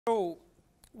So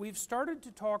we've started to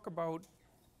talk about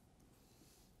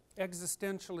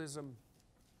existentialism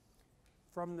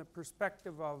from the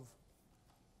perspective of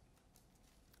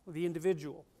the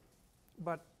individual,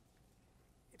 but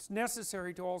it's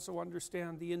necessary to also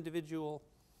understand the individual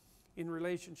in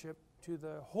relationship to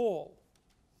the whole.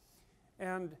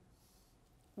 And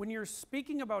when you're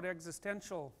speaking about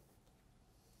existential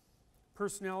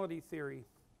personality theory,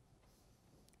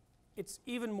 it's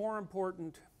even more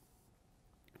important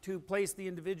to place the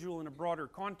individual in a broader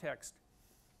context.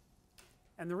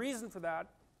 And the reason for that,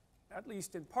 at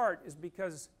least in part, is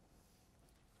because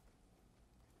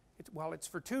it's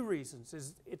for two reasons.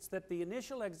 It's that the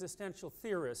initial existential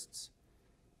theorists,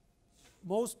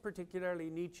 most particularly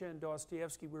Nietzsche and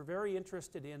Dostoevsky, were very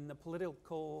interested in the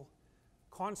political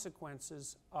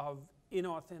consequences of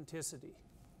inauthenticity.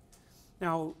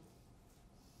 Now,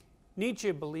 Nietzsche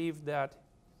believed that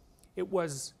it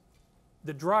was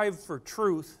the drive for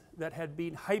truth that had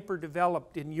been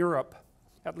hyper-developed in Europe,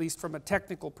 at least from a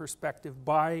technical perspective,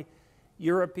 by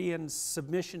European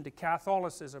submission to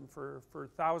Catholicism for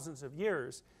thousands of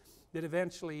years, that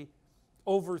eventually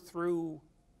overthrew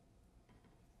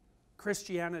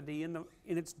Christianity in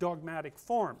its dogmatic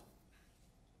form.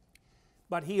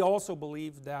 But he also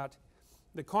believed that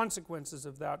the consequences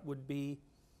of that would be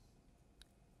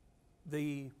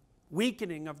the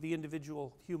weakening of the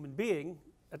individual human being,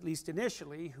 at least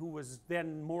initially, who was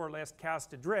then more or less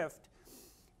cast adrift,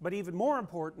 but even more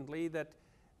importantly that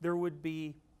there would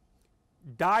be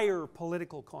dire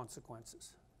political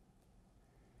consequences.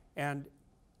 And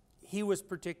he was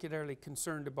particularly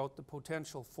concerned about the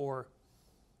potential for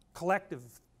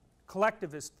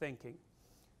collectivist thinking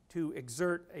to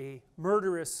exert a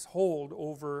murderous hold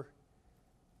over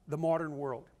the modern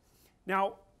world.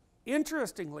 Now,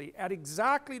 interestingly, at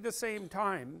exactly the same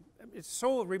time, it's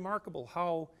so remarkable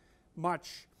how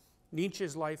much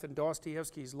Nietzsche's life and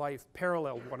Dostoevsky's life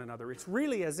paralleled one another. It's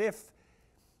really as if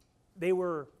they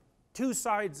were two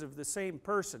sides of the same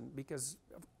person, because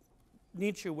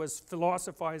Nietzsche was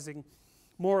philosophizing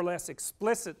more or less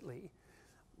explicitly,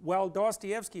 while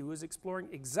Dostoevsky was exploring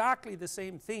exactly the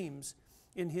same themes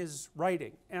in his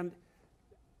writing. And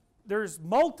there's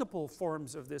multiple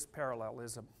forms of this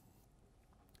parallelism.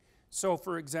 So,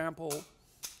 for example,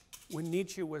 when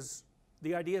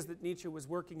the ideas that Nietzsche was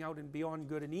working out in Beyond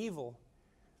Good and Evil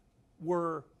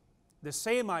were the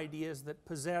same ideas that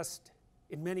possessed,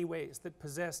 in many ways, that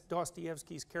possessed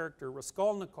Dostoevsky's character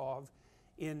Raskolnikov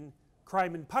in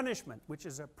Crime and Punishment, which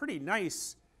is a pretty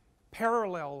nice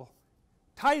parallel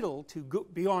title to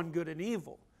Beyond Good and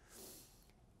Evil.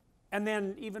 And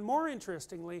then, even more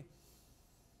interestingly,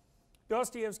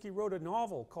 Dostoevsky wrote a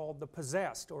novel called The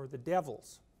Possessed, or The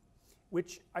Devils,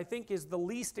 which I think is the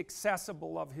least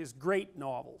accessible of his great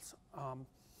novels.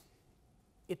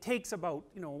 It takes about,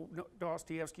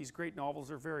 Dostoevsky's great novels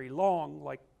are very long,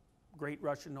 like great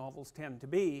Russian novels tend to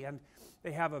be, and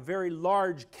they have a very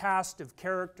large cast of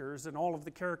characters, and all of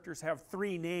the characters have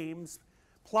 3 names,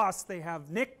 plus they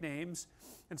have nicknames,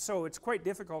 and so it's quite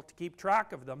difficult to keep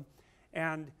track of them,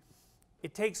 and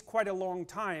it takes quite a long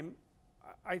time,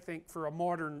 I think, for a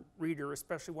modern reader,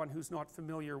 especially one who's not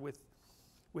familiar with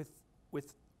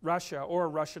Russia or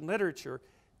Russian literature,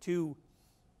 to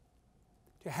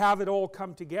have it all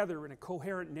come together in a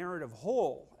coherent narrative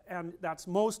whole. And that's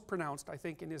most pronounced, I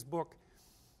think, in his book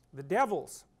The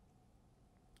Devils.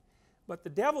 But The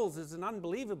Devils is an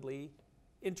unbelievably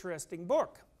interesting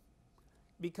book,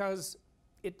 because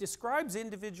it describes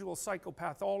individual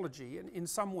psychopathology in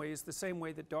some ways the same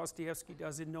way that Dostoevsky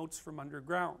does in Notes from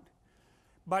Underground.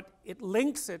 But it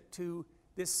links it to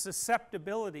this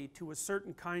susceptibility to a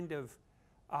certain kind of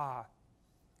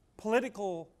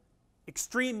political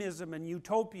extremism and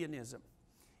utopianism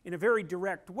in a very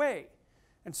direct way.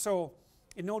 And so,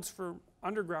 in Notes from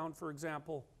Underground, for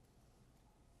example,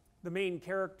 the main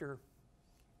character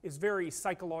is very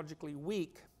psychologically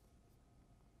weak,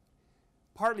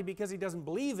 partly because he doesn't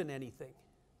believe in anything.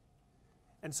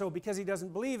 And so, because he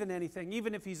doesn't believe in anything,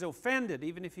 even if he's offended,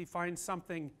 even if he finds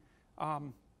something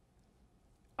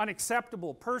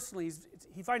unacceptable personally,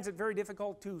 he finds it very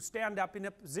difficult to stand up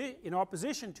in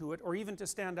opposition to it, or even to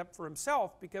stand up for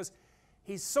himself, because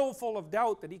he's so full of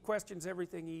doubt that he questions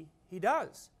everything he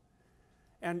does.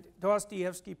 And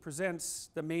Dostoevsky presents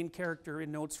the main character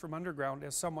in Notes from Underground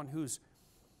as someone who's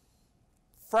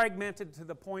fragmented to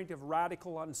the point of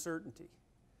radical uncertainty.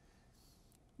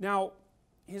 Now,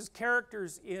 his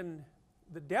characters in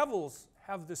The Devils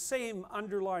have the same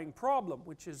underlying problem,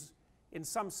 which is, in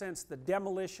some sense, the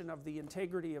demolition of the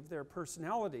integrity of their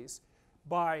personalities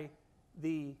by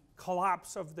the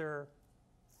collapse of their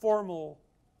formal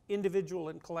individual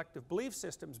and collective belief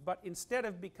systems, but instead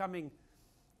of becoming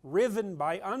riven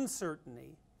by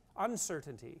uncertainty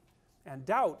and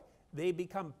doubt, they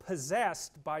become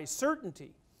possessed by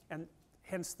certainty, and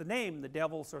hence the name, the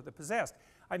devils or the possessed.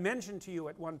 I mentioned to you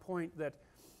at one point that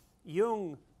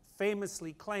Jung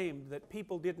famously claimed that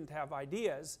people didn't have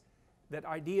ideas, that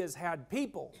ideas had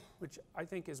people, which I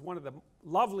think is one of the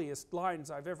loveliest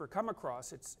lines I've ever come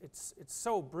across. It's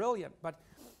so brilliant. But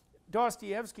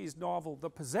Dostoevsky's novel, The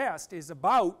Possessed, is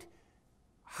about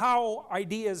how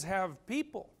ideas have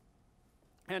people.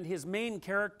 And his main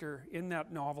character in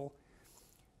that novel,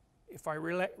 if I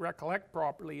recollect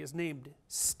properly, is named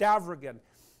Stavrogan.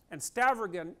 And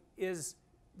Stavrogan is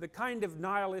the kind of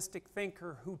nihilistic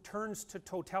thinker who turns to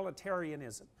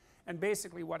totalitarianism. And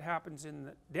basically what happens in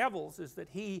the Devils is that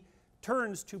he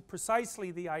turns to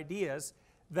precisely the ideas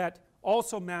that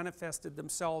also manifested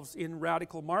themselves in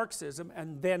radical Marxism,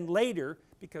 and then later,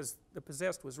 because The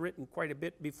Possessed was written quite a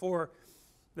bit before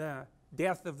the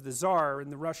death of the Tsar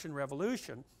and the Russian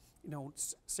Revolution, you know,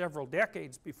 several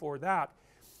decades before that.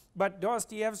 But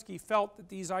Dostoevsky felt that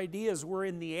these ideas were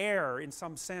in the air in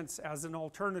some sense as an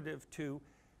alternative to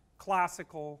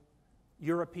classical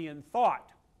European thought,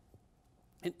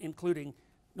 including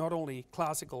not only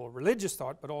classical religious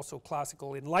thought but also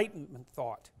classical Enlightenment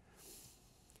thought.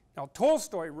 Now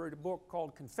Tolstoy wrote a book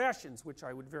called Confessions, which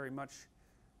I would very much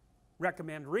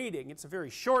recommend reading. It's a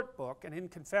very short book, and in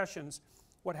Confessions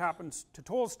what happens to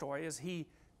Tolstoy is he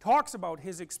talks about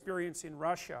his experience in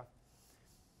Russia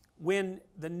when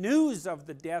the news of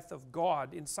the death of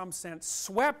God in some sense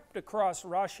swept across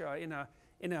Russia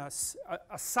in a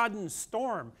sudden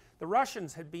storm. The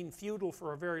Russians had been feudal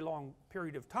for a very long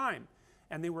period of time,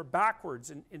 and they were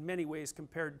backwards in many ways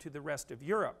compared to the rest of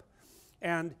Europe.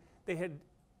 And they had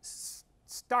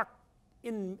stuck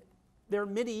in their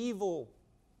medieval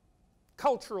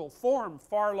cultural form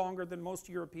far longer than most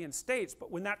European states,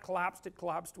 but when that collapsed, it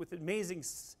collapsed with amazing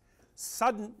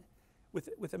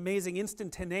with amazing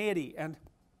instantaneity. And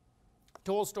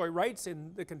Tolstoy writes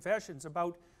in the Confessions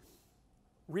about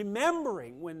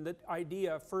remembering when the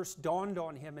idea first dawned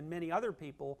on him and many other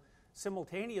people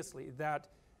simultaneously that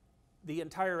the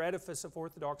entire edifice of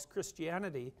Orthodox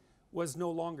Christianity was no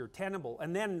longer tenable.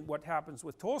 And then what happens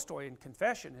with Tolstoy in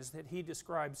Confession is that he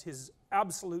describes his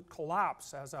absolute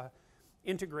collapse as a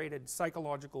integrated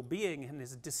psychological being and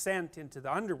his descent into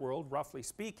the underworld, roughly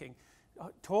speaking.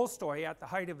 Tolstoy, at the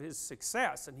height of his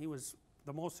success, and he was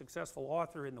the most successful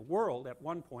author in the world at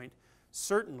one point,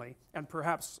 certainly, and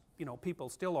perhaps, you know, people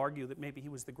still argue that maybe he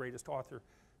was the greatest author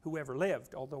who ever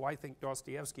lived, although I think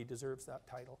Dostoevsky deserves that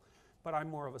title. But I'm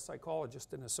more of a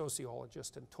psychologist than a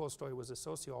sociologist, and Tolstoy was a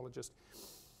sociologist.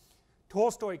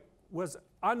 Tolstoy was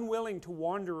unwilling to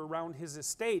wander around his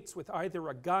estates with either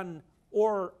a gun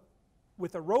or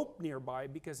with a rope nearby,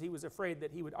 because he was afraid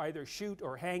that he would either shoot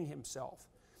or hang himself.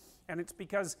 And it's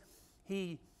because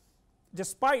he,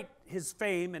 despite his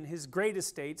fame and his great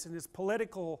estates and his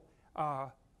political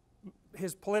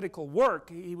work,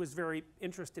 he was very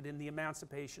interested in the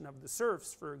emancipation of the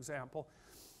serfs, for example.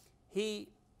 He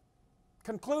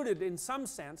concluded in some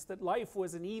sense that life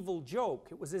was an evil joke.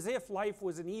 It was as if life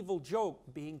was an evil joke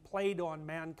being played on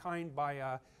mankind by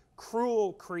a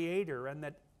cruel creator, and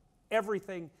that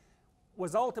everything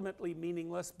was ultimately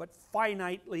meaningless but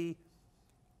finitely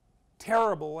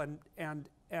terrible and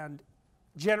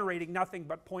generating nothing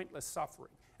but pointless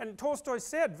suffering. And Tolstoy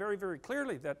said very, very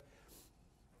clearly that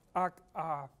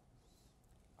a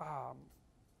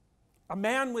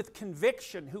man with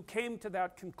conviction who came to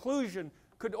that conclusion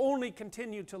could only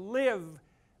continue to live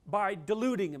by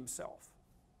deluding himself.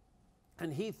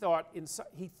 And he thought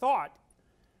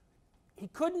he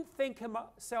couldn't think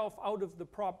himself out of the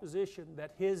proposition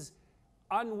that his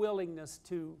unwillingness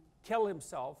to kill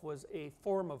himself was a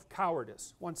form of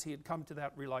cowardice once he had come to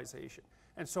that realization.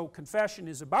 And so Confession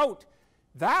is about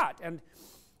that. And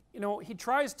you know, he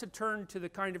tries to turn to the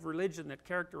kind of religion that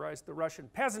characterized the Russian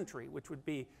peasantry, which would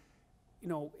be, you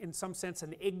know, in some sense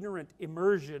an ignorant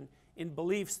immersion in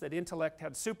beliefs that intellect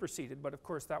had superseded, but of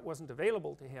course that wasn't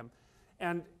available to him.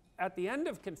 And at the end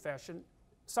of Confession,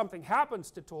 something happens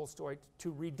to Tolstoy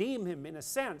to redeem him in a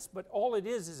sense, but all it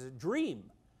is a dream.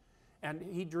 And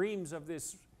he dreams of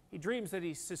this, he dreams that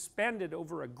he's suspended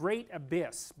over a great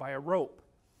abyss by a rope.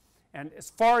 And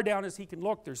as far down as he can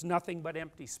look, there's nothing but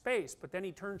empty space. But then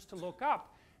he turns to look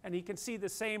up, and he can see the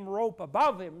same rope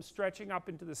above him stretching up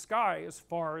into the sky as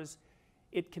far as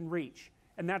it can reach.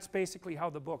 And that's basically how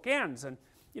the book ends. And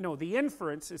you know, the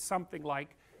inference is something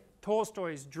like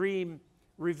Tolstoy's dream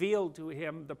revealed to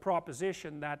him the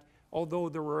proposition that although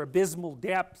there were abysmal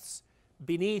depths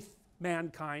beneath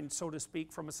mankind, so to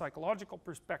speak, from a psychological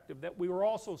perspective, that we were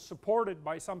also supported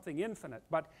by something infinite,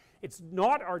 but it's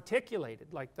not articulated.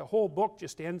 Like the whole book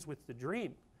just ends with the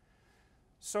dream.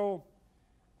 So,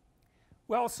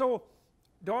 well, so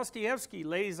Dostoevsky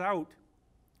lays out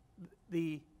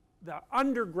the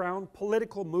underground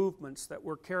political movements that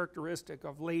were characteristic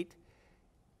of the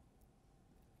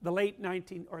late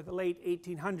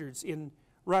 1800s in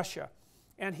Russia,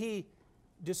 and he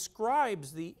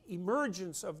describes the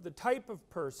emergence of the type of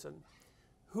person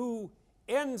who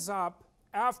ends up,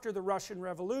 after the Russian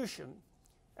Revolution,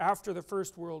 after the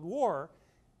First World War,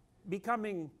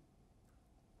 becoming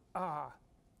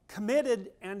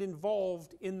committed and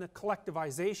involved in the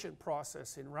collectivization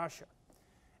process in Russia.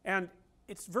 And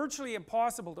it's virtually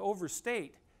impossible to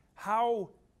overstate how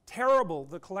terrible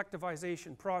the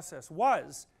collectivization process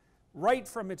was right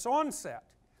from its onset.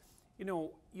 You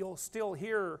know, you'll still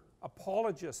hear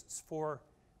apologists for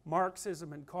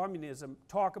Marxism and communism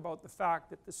talk about the fact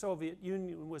that the Soviet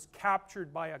Union was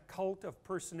captured by a cult of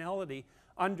personality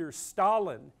under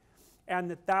Stalin, and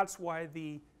that that's why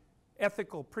the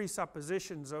ethical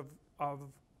presuppositions of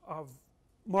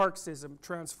Marxism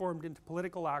transformed into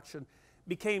political action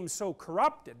became so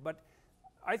corrupted. But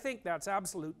I think that's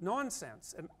absolute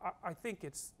nonsense, and I think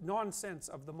it's nonsense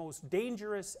of the most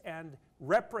dangerous and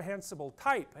reprehensible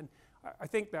type. And I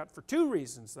think that for two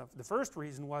reasons. The first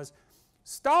reason was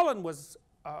Stalin was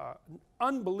an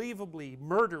unbelievably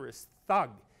murderous thug.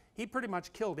 He pretty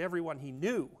much killed everyone he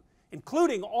knew,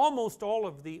 including almost all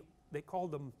of the, they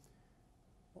called them,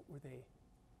 what were they?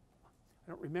 I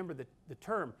don't remember the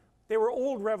term. They were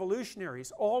old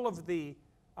revolutionaries. All of the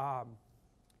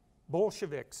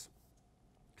Bolsheviks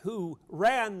who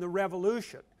ran the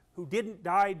revolution, who didn't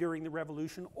die during the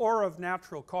revolution or of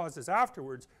natural causes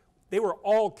afterwards, they were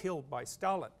all killed by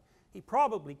Stalin. He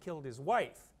probably killed his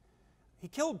wife. He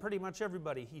killed pretty much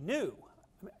everybody he knew.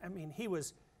 I mean, he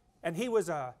was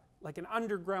like an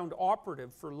underground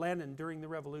operative for Lenin during the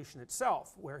revolution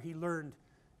itself, where he learned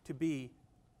to be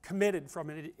committed from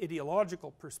an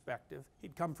ideological perspective.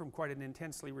 He'd come from quite an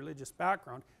intensely religious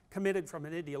background, committed from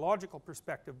an ideological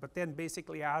perspective, but then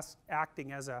basically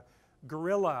acting as a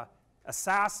guerrilla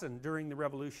assassin during the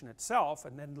revolution itself,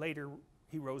 and then later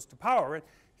he rose to power. And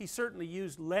he certainly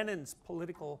used Lenin's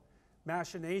political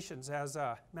machinations as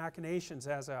a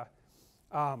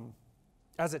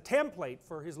template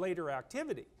for his later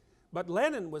activity. But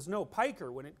Lenin was no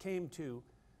piker when it came to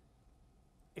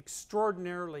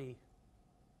extraordinarily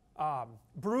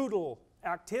brutal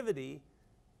activity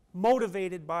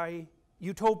motivated by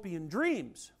utopian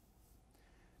dreams.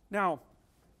 Now,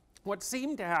 what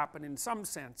seemed to happen in some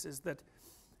sense is that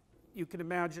you can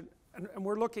imagine, and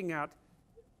we're looking at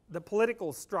the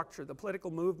political structure, the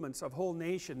political movements of whole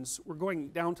nations. We're going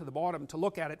down to the bottom to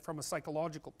look at it from a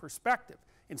psychological perspective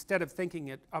instead of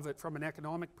thinking of it from an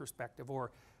economic perspective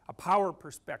or a power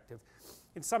perspective.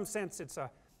 In some sense, it's a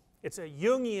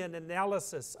Jungian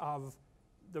analysis of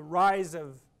the rise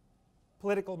of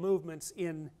political movements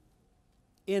in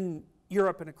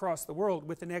Europe and across the world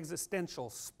with an existential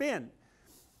spin.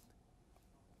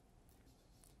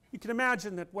 You can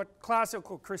imagine that what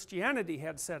classical Christianity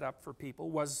had set up for people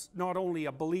was not only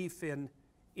a belief in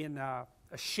a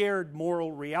shared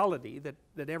moral reality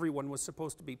that everyone was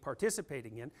supposed to be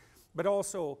participating in, but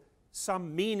also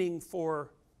some meaning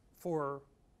for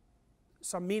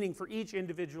each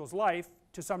individual's life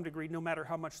to some degree, no matter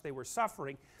how much they were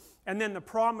suffering, and then the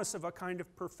promise of a kind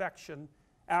of perfection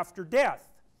after death.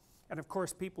 And of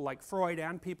course, people like Freud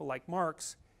and people like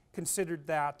Marx considered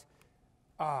that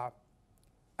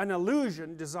an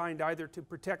illusion designed either to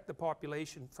protect the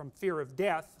population from fear of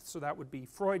death, so that would be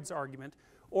Freud's argument,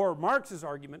 or Marx's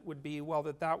argument would be, well,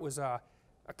 that was a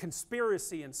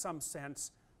conspiracy in some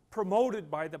sense promoted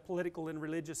by the political and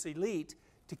religious elite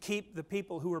to keep the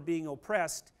people who were being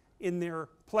oppressed in their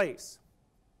place.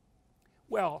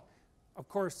 Well, of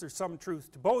course, there's some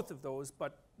truth to both of those,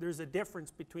 but there's a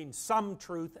difference between some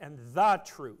truth and the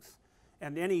truth.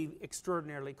 And any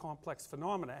extraordinarily complex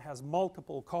phenomena has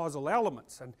multiple causal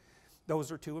elements, and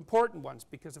those are two important ones,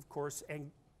 because of course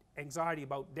anxiety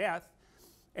about death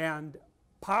and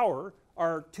power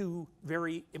are two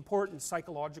very important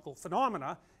psychological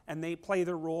phenomena, and they play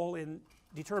their role in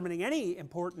determining any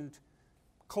important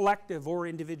collective or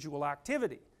individual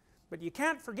activity. But you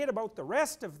can't forget about the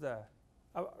rest of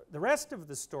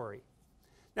the story.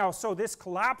 Now, so this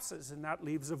collapses, and that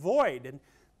leaves a void, and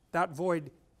that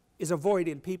void is a void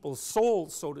in people's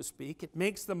souls, so to speak. It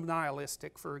makes them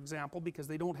nihilistic, for example, because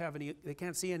they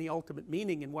can't see any ultimate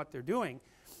meaning in what they're doing.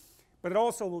 But it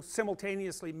also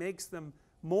simultaneously makes them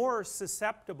more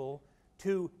susceptible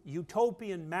to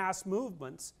utopian mass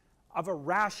movements of a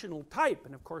rational type.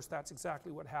 And of course that's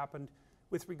exactly what happened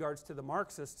with regards to the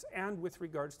Marxists and with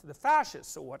regards to the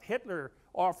fascists. So what Hitler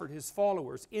offered his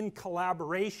followers in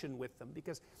collaboration with them,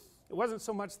 because it wasn't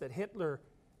so much that Hitler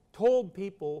told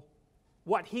people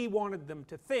what he wanted them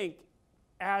to think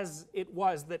as it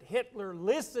was that Hitler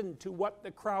listened to what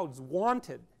the crowds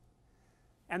wanted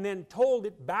and then told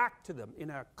it back to them in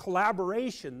a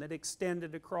collaboration that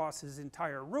extended across his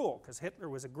entire rule, because Hitler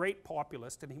was a great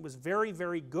populist and he was very,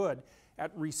 very good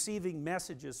at receiving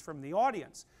messages from the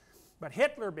audience. But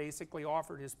Hitler basically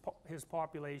offered his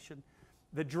population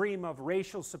the dream of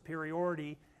racial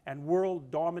superiority and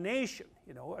world domination,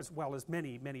 you know, as well as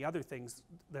many, many other things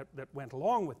that went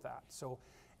along with that. So,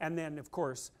 and then of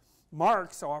course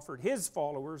Marx offered his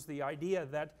followers the idea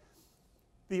that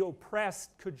the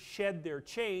oppressed could shed their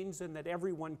chains and that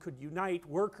everyone could unite,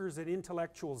 workers and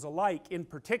intellectuals alike. In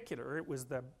particular, it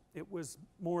was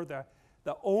more the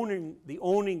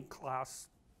owning class,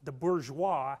 the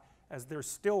bourgeois, as they're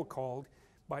still called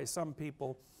by some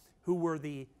people, who were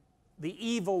the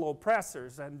evil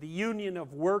oppressors, and the union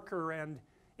of worker and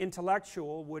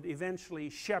intellectual would eventually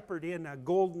shepherd in a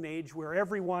golden age where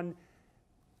everyone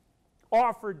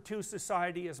offered to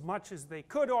society as much as they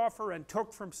could offer and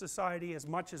took from society as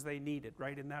much as they needed,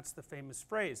 right? And that's the famous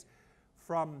phrase,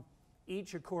 from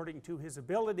each according to his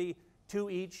ability, to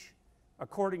each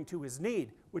according to his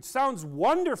need, which sounds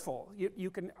wonderful.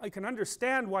 I can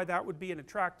understand why that would be an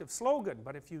attractive slogan,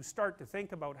 but if you start to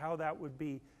think about how that would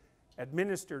be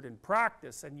administered in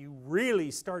practice and you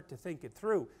really start to think it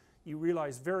through, you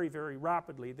realize very, very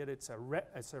rapidly that it's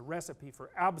a recipe for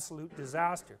absolute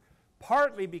disaster.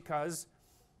 Partly because,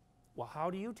 well,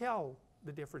 how do you tell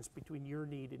the difference between your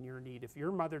need and your need? If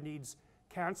your mother needs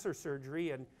cancer surgery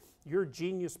and your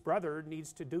genius brother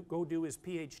needs to go do his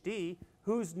PhD,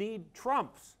 whose need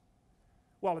trumps?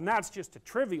 Well, and that's just a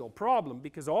trivial problem,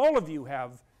 because all of you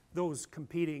have those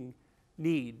competing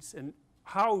needs, and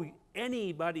how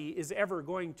anybody is ever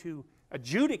going to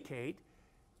adjudicate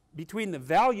between the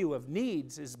value of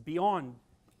needs is beyond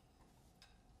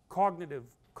cognitive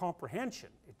comprehension.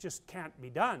 It just can't be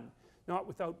done, not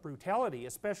without brutality,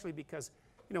 especially because,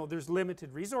 you know, there's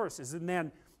limited resources. And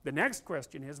then the next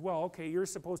question is, well, okay, you're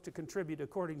supposed to contribute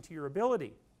according to your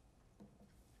ability.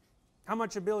 How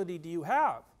much ability do you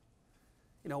have?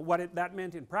 You know, what that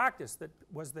meant in practice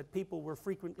was that people were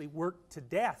frequently worked to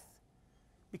death,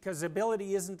 because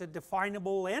ability isn't a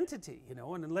definable entity, you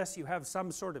know, and unless you have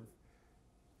some sort of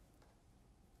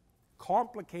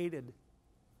complicated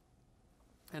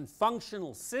and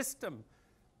functional system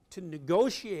to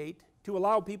negotiate, to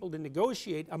allow people to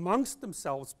negotiate amongst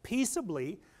themselves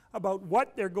peaceably about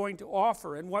what they're going to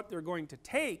offer and what they're going to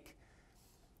take,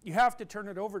 you have to turn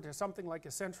it over to something like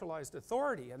a centralized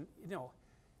authority. And, you know,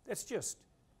 that's just,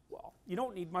 well, you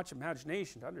don't need much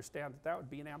imagination to understand that that would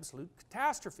be an absolute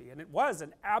catastrophe, and it was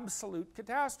an absolute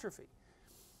catastrophe.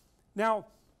 Now,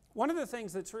 one of the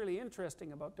things that's really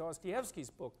interesting about Dostoevsky's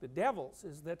book, The Devils,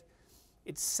 is that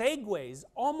it segues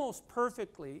almost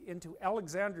perfectly into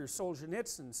Alexander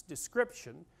Solzhenitsyn's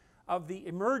description of the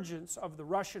emergence of the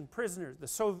Russian prisoners, the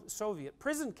Soviet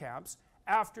prison camps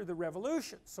after the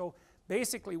revolution. So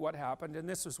basically what happened, and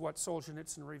this is what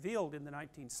Solzhenitsyn revealed in the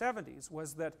 1970s,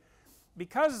 was that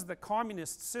because the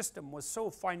communist system was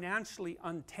so financially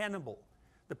untenable,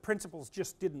 the principles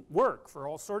just didn't work for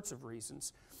all sorts of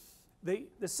reasons, the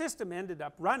system ended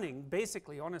up running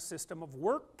basically on a system of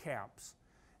work camps.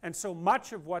 And so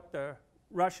much of what the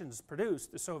Russians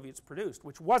produced, the Soviets produced,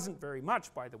 which wasn't very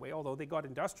much, by the way, although they got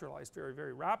industrialized very,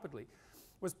 very rapidly,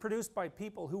 was produced by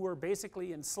people who were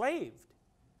basically enslaved.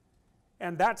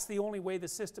 And that's the only way the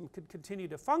system could continue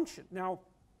to function. Now,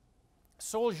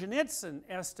 Solzhenitsyn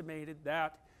estimated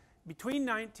that between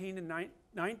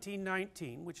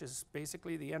 1919, which is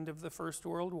basically the end of the First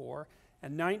World War,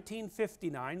 and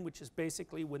 1959, which is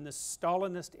basically when the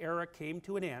Stalinist era came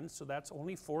to an end, so that's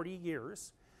only 40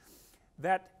 years,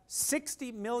 that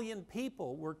 60 million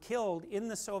people were killed in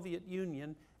the Soviet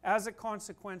Union as a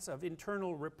consequence of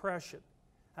internal repression.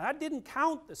 Now, that didn't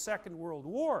count the Second World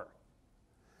War.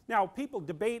 Now, people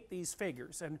debate these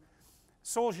figures, and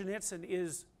Solzhenitsyn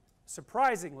is,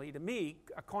 surprisingly to me,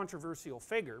 a controversial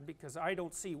figure, because I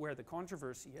don't see where the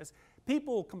controversy is.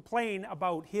 People complain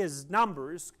about his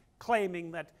numbers,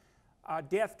 claiming that a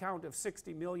death count of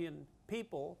 60 million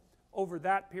people over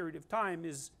that period of time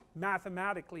is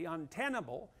mathematically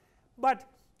untenable, but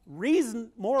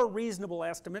more reasonable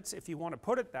estimates, if you want to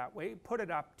put it that way, put it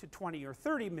up to 20 or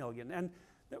 30 million. And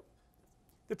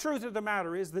the truth of the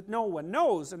matter is that no one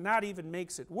knows, and that even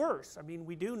makes it worse. I mean,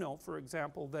 we do know, for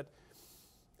example, that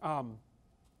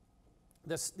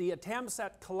the attempts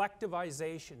at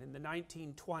collectivization in the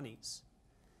 1920s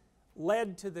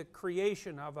led to the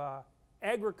creation of an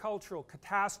agricultural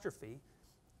catastrophe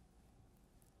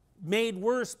made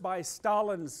worse by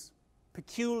Stalin's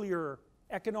peculiar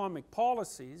economic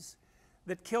policies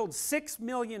that killed 6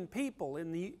 million people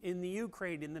in the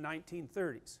Ukraine in the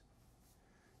 1930s.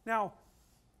 Now,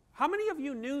 how many of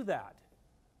you knew that?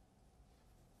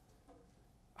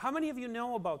 How many of you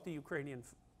know about the Ukrainian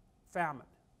famine?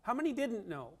 How many didn't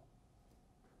know?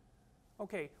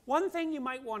 Okay, one thing you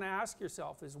might want to ask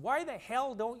yourself is, why the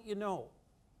hell don't you know?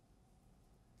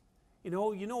 You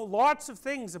know lots of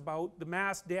things about the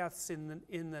mass deaths in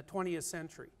the 20th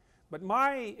century. But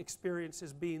my experience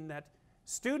has been that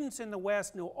students in the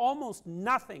West know almost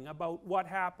nothing about what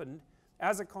happened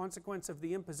as a consequence of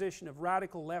the imposition of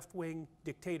radical left-wing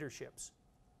dictatorships.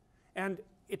 And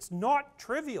it's not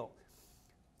trivial.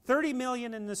 30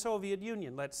 million in the Soviet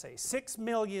Union, let's say, 6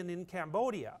 million in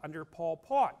Cambodia under Pol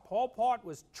Pot. Pol Pot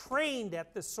was trained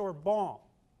at the Sorbonne.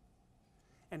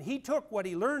 And he took what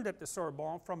he learned at the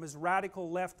Sorbonne from his radical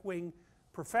left-wing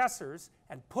professors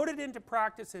and put it into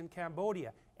practice in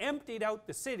Cambodia, emptied out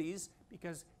the cities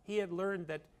because he had learned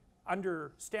that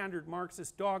under standard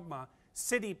Marxist dogma,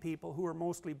 city people, who were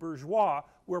mostly bourgeois,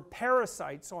 were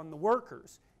parasites on the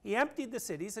workers. He emptied the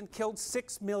cities and killed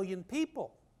 6 million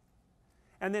people.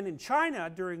 And then in China,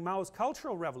 during Mao's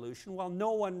Cultural Revolution, well,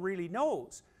 no one really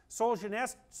knows.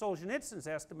 Solzhenitsyn's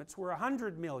estimates were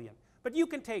 100 million. But you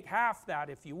can take half that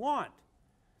if you want.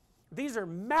 These are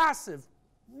massive,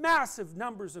 massive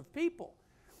numbers of people.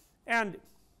 And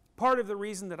part of the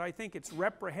reason that I think it's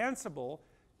reprehensible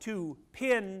to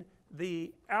pin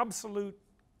the absolute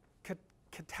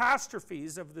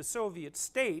catastrophes of the Soviet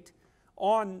state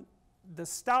on the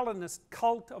Stalinist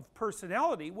cult of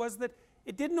personality was that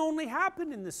it didn't only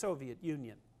happen in the Soviet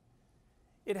Union.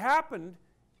 It happened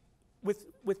with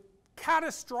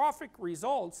catastrophic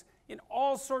results in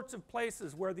all sorts of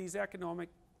places where these economic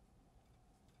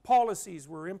policies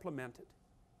were implemented.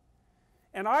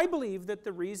 And I believe that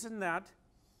the reason that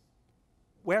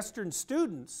Western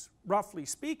students, roughly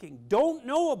speaking, don't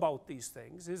know about these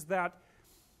things is that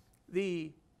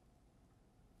the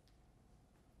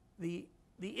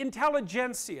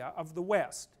intelligentsia of the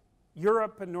West,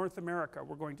 Europe and North America,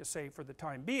 we're going to say for the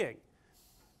time being,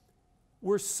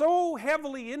 were so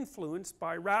heavily influenced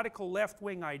by radical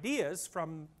left-wing ideas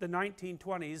from the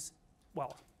 1920s,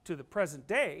 well, to the present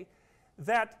day,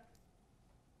 that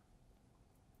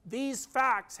these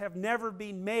facts have never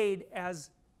been made as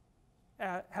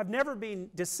have never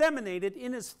been disseminated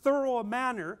in as thorough a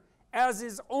manner as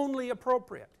is only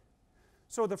appropriate.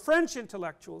 So the French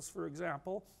intellectuals, for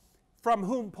example, from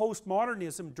whom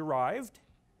postmodernism derived,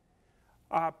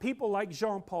 people like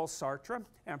Jean-Paul Sartre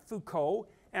and Foucault,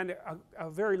 and a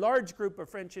very large group of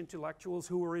French intellectuals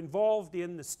who were involved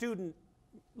in the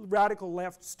radical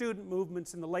left student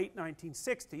movements in the late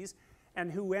 1960s,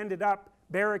 and who ended up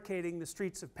barricading the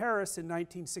streets of Paris in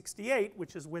 1968,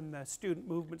 which is when the student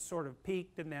movement sort of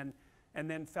peaked and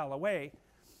then fell away.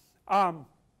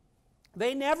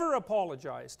 They never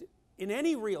apologized in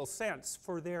any real sense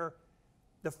for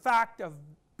the fact of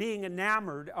being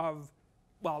enamored of,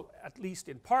 well, at least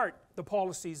in part, the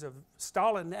policies of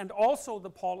Stalin and also the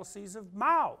policies of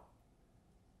Mao.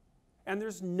 And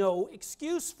there's no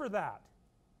excuse for that.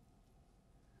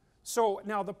 So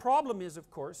now the problem is,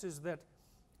 of course, is that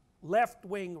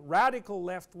left-wing, radical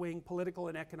left-wing political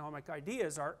and economic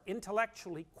ideas are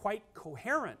intellectually quite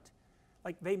coherent.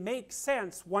 Like, they make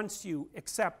sense once you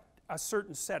accept a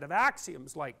certain set of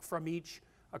axioms, like from each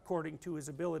according to his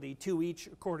ability, to each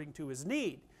according to his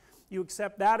need. You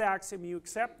accept that axiom, you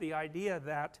accept the idea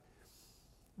that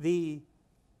the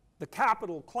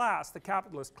capital class, the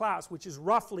capitalist class, which is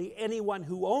roughly anyone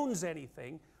who owns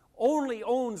anything, only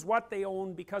owns what they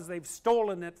own because they've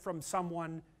stolen it from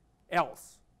someone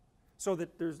else. So that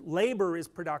labor is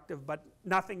productive, but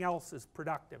nothing else is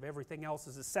productive. Everything else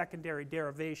is a secondary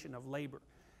derivation of labor.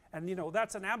 And you know,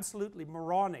 that's an absolutely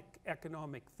moronic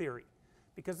economic theory.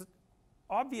 Because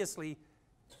obviously,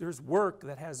 there's work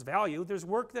that has value, there's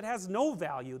work that has no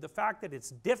value. The fact that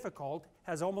it's difficult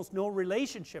has almost no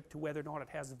relationship to whether or not it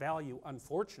has value,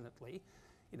 unfortunately.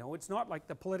 You know, it's not like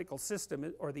the political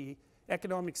system or the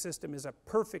economic system is a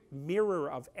perfect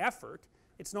mirror of effort.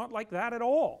 It's not like that at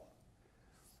all.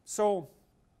 So,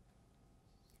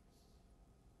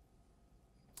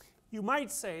 you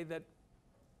might say that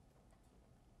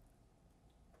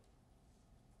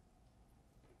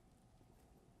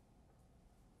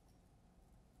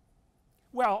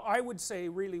well, I would say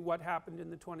really what happened in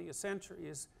the 20th century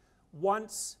is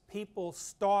once people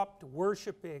stopped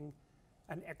worshiping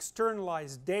an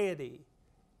externalized deity,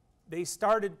 they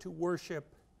started to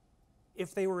worship,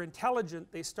 if they were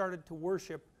intelligent, they started to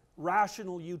worship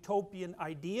rational utopian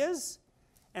ideas,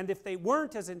 and if they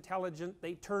weren't as intelligent,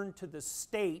 they turned to the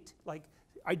state, like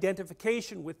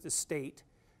identification with the state,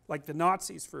 like the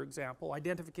Nazis, for example,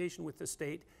 identification with the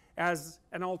state as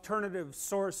an alternative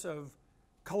source of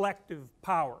collective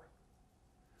power.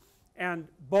 And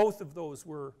both of those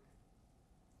were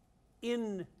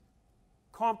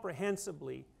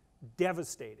incomprehensibly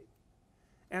devastating.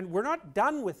 And we're not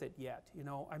done with it yet, you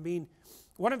know. I mean,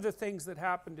 one of the things that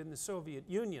happened in the Soviet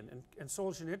Union, and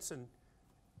Solzhenitsyn,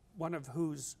 one of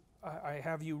whose, I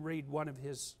have you read one of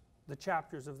the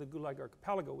chapters of the Gulag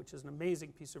Archipelago, which is an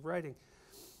amazing piece of writing.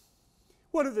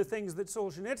 One of the things that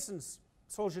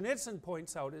Solzhenitsyn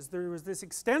points out is there was this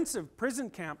extensive prison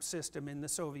camp system in the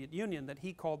Soviet Union that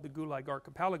he called the Gulag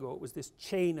Archipelago. It was this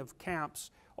chain of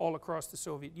camps all across the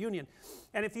Soviet Union.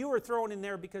 And if you were thrown in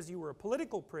there because you were a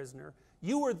political prisoner,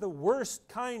 you were the worst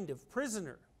kind of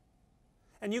prisoner.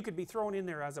 And you could be thrown in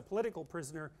there as a political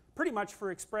prisoner pretty much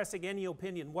for expressing any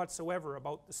opinion whatsoever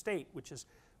about the state, which is,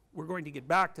 we're going to get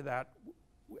back to that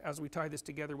as we tie this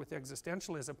together with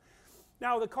existentialism.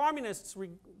 Now, the communists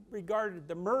regarded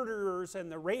the murderers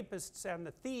and the rapists and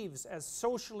the thieves as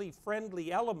socially friendly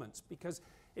elements, because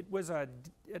it was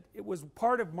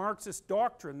part of Marxist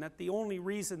doctrine that the only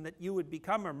reason that you would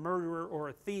become a murderer or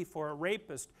a thief or a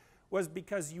rapist was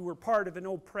because you were part of an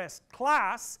oppressed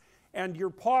class and your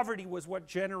poverty was what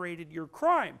generated your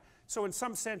crime. So in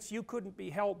some sense you couldn't be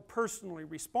held personally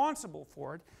responsible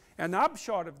for it. And the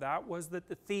upshot of that was that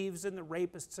the thieves and the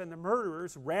rapists and the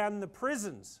murderers ran the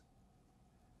prisons.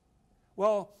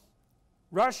 Well,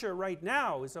 Russia right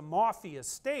now is a mafia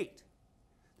state.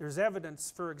 There's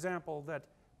evidence, for example, that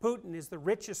Putin is the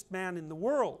richest man in the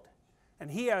world,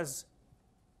 and he has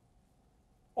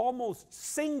almost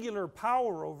singular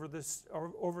power over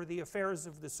the affairs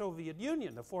of the Soviet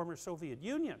Union, the former Soviet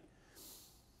Union.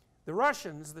 The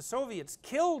Russians, the Soviets,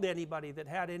 killed anybody that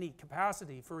had any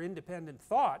capacity for independent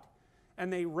thought,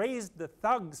 and they raised the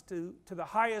thugs to the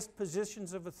highest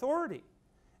positions of authority.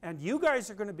 And you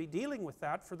guys are going to be dealing with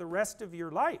that for the rest of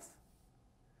your life.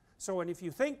 So, and if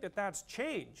you think that that's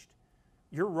changed,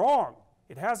 you're wrong.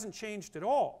 It hasn't changed at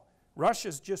all.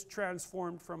 Russia's just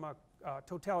transformed from a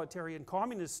totalitarian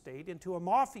communist state into a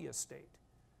mafia state.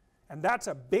 And that's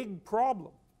a big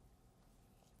problem.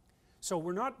 So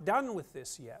we're not done with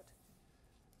this yet.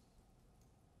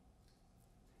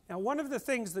 Now, one of the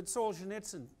things that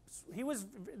Solzhenitsyn,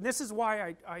 this is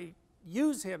why I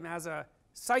use him as a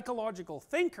psychological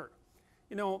thinker.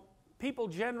 You know, people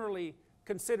generally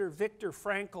consider Viktor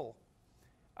Frankl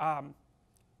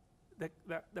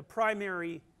the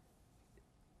primary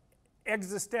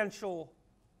existential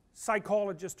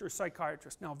psychologist or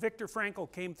psychiatrist. Now, Viktor Frankl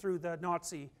came through the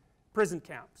Nazi prison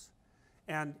camps,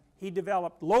 and he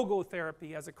developed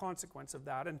logotherapy as a consequence of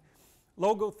that. And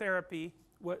logotherapy,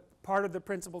 part of the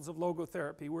principles of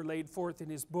logotherapy were laid forth in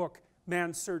his book,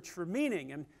 Man's Search for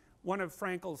Meaning. And one of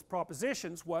Frankl's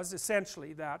propositions was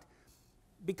essentially that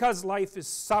because life is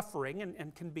suffering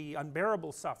and can be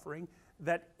unbearable suffering,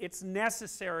 that it's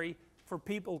necessary for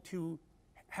people to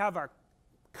have a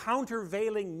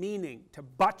countervailing meaning to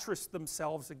buttress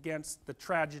themselves against the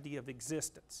tragedy of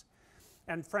existence.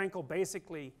 And Frankl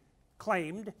basically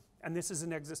claimed, and this is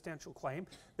an existential claim,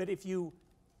 that you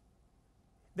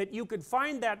could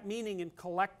find that meaning in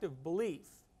collective belief,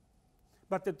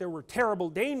 but that there were terrible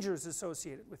dangers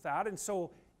associated with that, and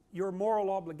so your moral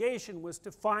obligation was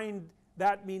to find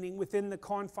that meaning within the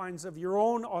confines of your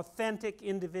own authentic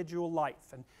individual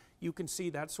life. And you can see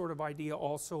that sort of idea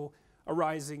also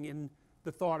arising in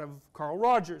the thought of Carl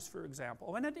Rogers, for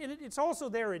example. And it's also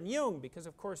there in Jung, because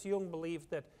of course Jung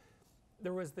believed that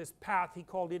there was this path he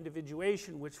called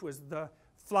individuation, which was the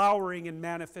flowering and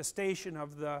manifestation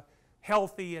of the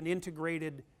healthy and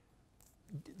integrated,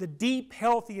 the deep,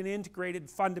 healthy and integrated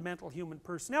fundamental human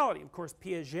personality. Of course,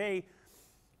 Piaget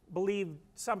believed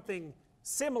something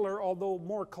similar, although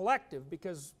more collective,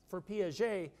 because for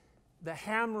Piaget, the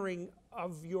hammering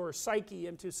of your psyche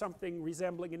into something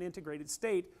resembling an integrated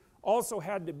state also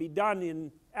had to be done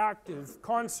in active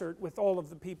concert with all of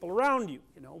the people around you,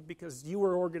 because you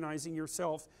were organizing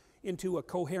yourself into a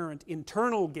coherent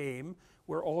internal game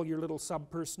where all your little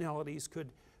sub-personalities could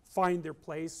find their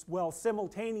place, while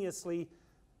simultaneously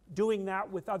doing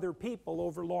that with other people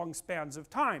over long spans of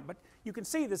time. But you can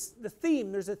see this,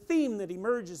 there's a theme that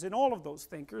emerges in all of those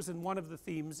thinkers, and one of the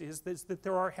themes is that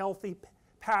there are healthy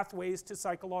pathways to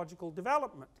psychological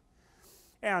development.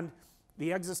 And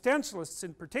the existentialists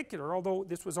in particular, although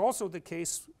this was also the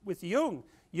case with Jung,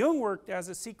 Jung worked as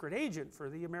a secret agent for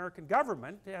the American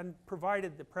government and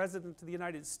provided the President of the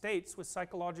United States with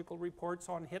psychological reports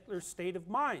on Hitler's state of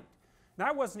mind. And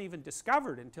that wasn't even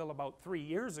discovered until about 3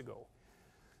 years ago.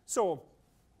 So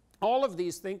all of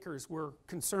these thinkers were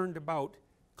concerned about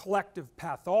collective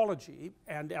pathology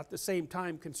and at the same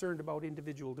time concerned about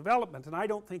individual development, and I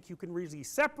don't think you can really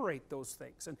separate those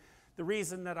things. And the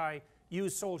reason that I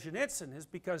use Solzhenitsyn is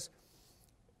because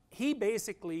he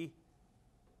basically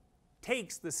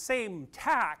takes the same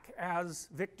tack as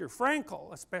Viktor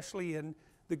Frankl, especially in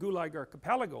the Gulag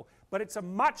Archipelago, but it's a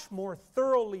much more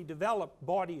thoroughly developed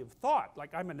body of thought.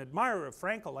 Like, I'm an admirer of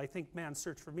Frankl. I think Man's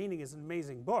Search for Meaning is an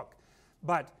amazing book,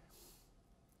 but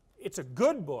it's a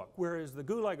good book, whereas the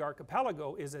Gulag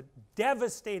Archipelago is a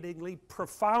devastatingly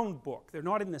profound book. They're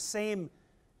not in the same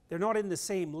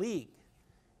league.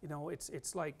 You know,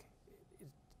 it's like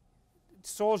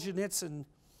Solzhenitsyn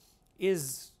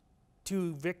is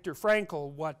to Viktor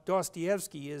Frankl what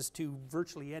Dostoevsky is to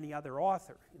virtually any other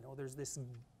author. You know, there's this,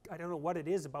 I don't know what it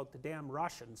is about the damn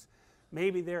Russians.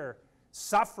 Maybe their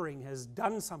suffering has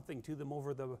done something to them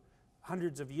over the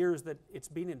hundreds of years that it's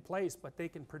been in place, but they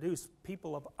can produce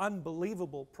people of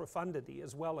unbelievable profundity,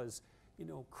 as well as, you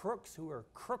know, crooks who are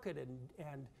crooked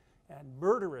and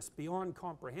murderous beyond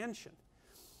comprehension.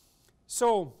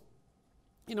 So,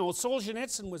 you know,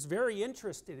 Solzhenitsyn was very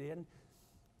interested in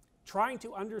trying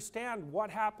to understand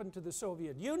what happened to the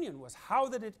Soviet Union. Was how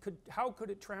could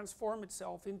it transform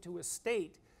itself into a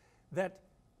state that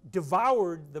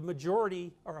devoured the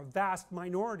majority or a vast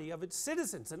minority of its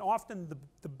citizens, and often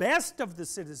the best of the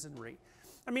citizenry.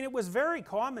 I mean, it was very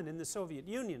common in the Soviet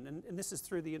Union, and this is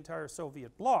through the entire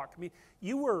Soviet bloc. I mean,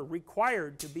 you were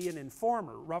required to be an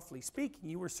informer, roughly speaking.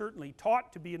 You were certainly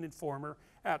taught to be an informer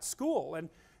at school, and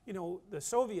you know, the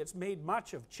Soviets made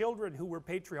much of children who were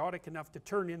patriotic enough to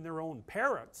turn in their own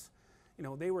parents. You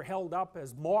know, they were held up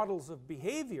as models of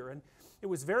behavior, and it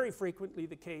was very frequently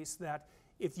the case that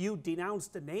if you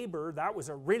denounced a neighbor, that was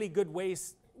a really good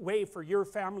way for your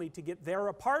family to get their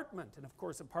apartment. And of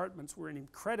course, apartments were an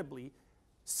incredibly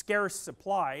scarce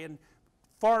supply, and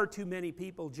far too many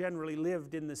people generally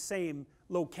lived in the same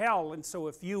locale. And so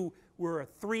if you were a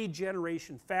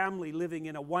 3-generation family living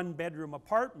in a 1-bedroom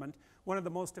apartment, one of the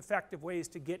most effective ways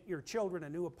to get your children a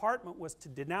new apartment was to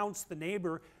denounce the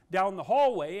neighbor down the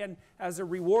hallway, and as a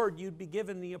reward you'd be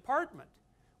given the apartment.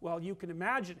 Well, you can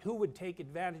imagine who would take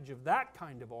advantage of that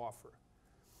kind of offer.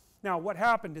 Now, what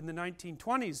happened in the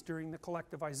 1920s during the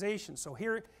collectivization? So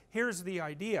here's the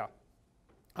idea.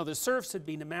 Now, the serfs had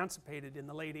been emancipated in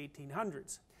the late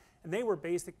 1800s, and they were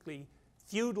basically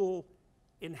feudal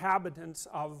inhabitants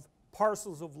of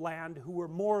parcels of land who were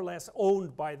more or less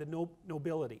owned by the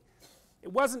nobility.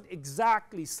 It wasn't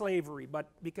exactly slavery, but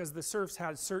because the serfs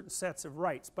had certain sets of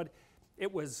rights, but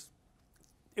it was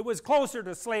closer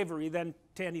to slavery than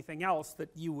to anything else that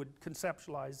you would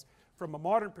conceptualize from a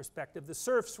modern perspective. The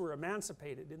serfs were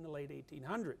emancipated in the late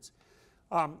 1800s,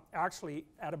 actually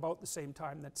at about the same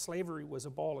time that slavery was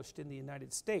abolished in the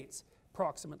United States,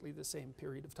 approximately the same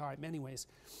period of time anyways.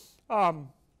 And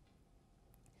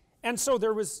so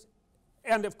there was,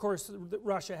 and of course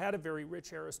Russia had a very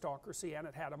rich aristocracy, and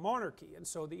it had a monarchy, and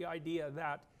so the idea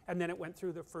that, and then it went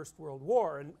through the First World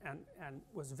War and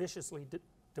was viciously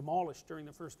demolished during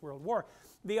the First World War.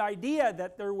 The idea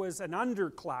that there was an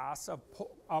underclass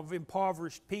of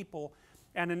impoverished people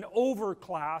and an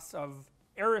overclass of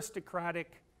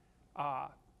aristocratic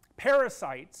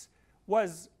parasites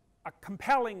was a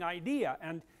compelling idea,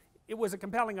 and it was a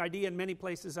compelling idea in many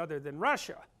places other than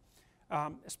Russia,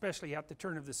 especially at the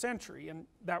turn of the century, and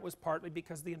that was partly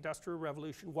because the Industrial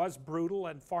Revolution was brutal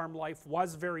and farm life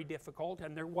was very difficult,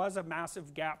 and there was a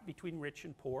massive gap between rich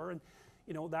and poor, and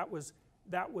you know, that was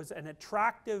an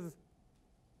attractive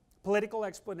political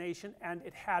explanation, and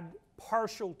it had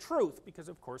partial truth, because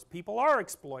of course people are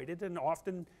exploited, and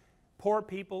often poor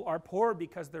people are poor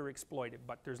because they're exploited,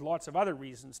 but there's lots of other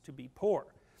reasons to be poor.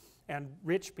 And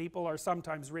rich people are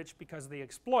sometimes rich because they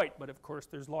exploit, but of course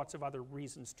there's lots of other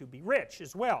reasons to be rich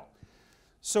as well.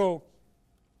 So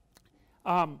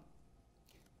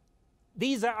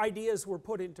these ideas were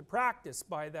put into practice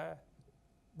by the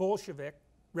Bolshevik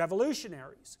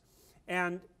revolutionaries,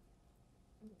 and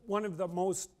one of the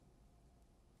most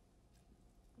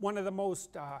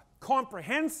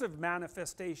comprehensive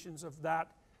manifestations of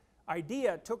that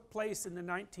idea took place in the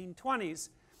 1920s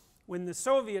when the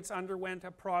Soviets underwent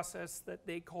a process that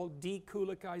they called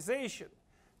dekulakization.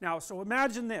 Now, so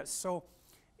imagine this. So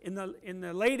in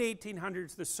the late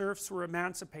 1800s, the serfs were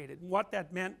emancipated, and what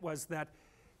that meant was that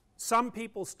some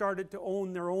people started to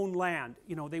own their own land.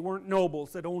 You know, they weren't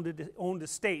nobles that owned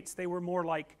estates. They were more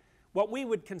like what we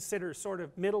would consider sort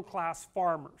of middle-class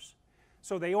farmers.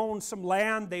 So they own some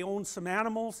land, they own some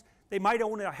animals, they might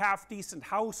own a half-decent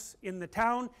house in the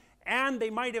town, and they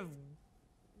might have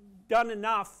done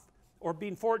enough, or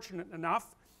been fortunate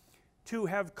enough, to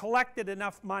have collected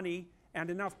enough money and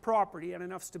enough property and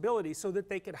enough stability so that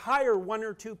they could hire one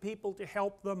or two people to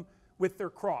help them with their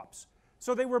crops.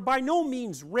 So they were by no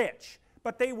means rich,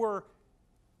 but they were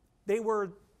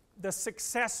the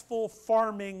successful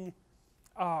farming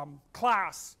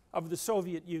class of the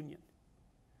Soviet Union.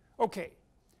 Okay,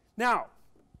 now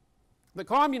the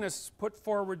communists put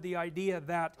forward the idea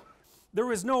that there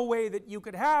was no way that you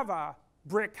could have a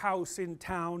brick house in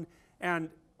town and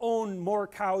own more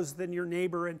cows than your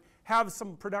neighbor and have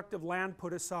some productive land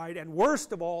put aside, and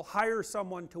worst of all, hire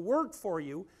someone to work for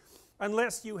you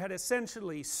unless you had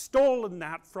essentially stolen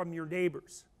that from your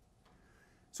neighbors.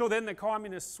 So then the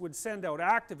communists would send out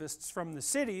activists from the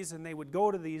cities, and they would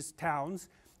go to these towns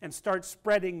and start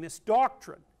spreading this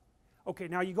doctrine. Okay,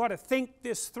 now you got to think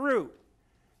this through.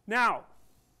 Now,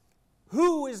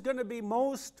 who is going to be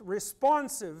most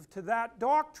responsive to that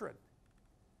doctrine?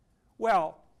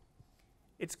 Well,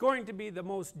 it's going to be the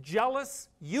most jealous,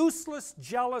 useless,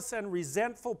 jealous, and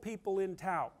resentful people in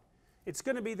town. It's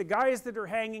going to be the guys that are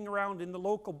hanging around in the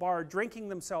local bar drinking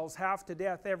themselves half to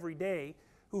death every day,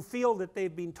 who feel that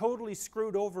they've been totally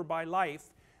screwed over by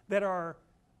life,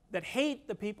 that hate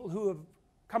the people who have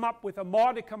come up with a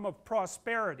modicum of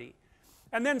prosperity.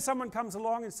 And then someone comes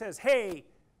along and says, hey,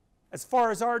 as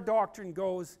far as our doctrine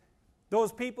goes,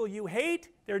 those people you hate,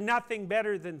 they're nothing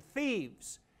better than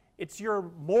thieves. It's your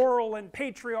moral and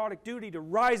patriotic duty to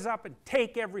rise up and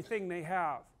take everything they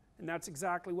have. And that's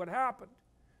exactly what happened.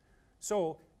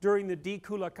 So during the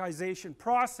dekulakization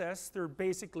process, there'd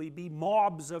basically be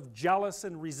mobs of jealous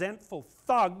and resentful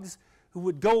thugs who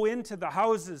would go into the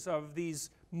houses of these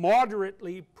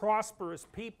moderately prosperous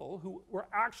people who were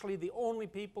actually the only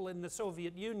people in the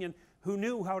Soviet Union who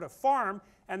knew how to farm,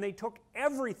 and they took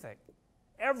everything,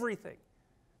 everything.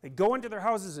 They'd go into their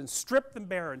houses and strip them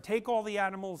bare and take all the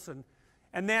animals,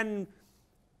 and then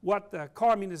what the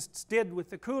communists did with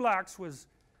the kulaks was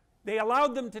they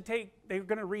allowed them to take, they were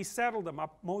going to resettle them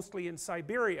up mostly in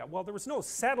Siberia. Well, there was no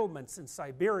settlements in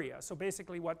Siberia, so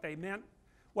basically what that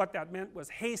meant was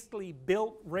hastily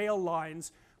built rail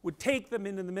lines would take them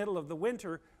in the middle of the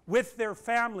winter with their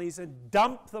families and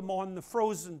dump them on the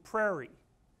frozen prairie,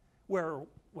 where,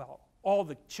 well, all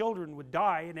the children would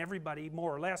die and everybody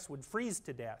more or less would freeze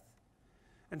to death.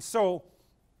 And so,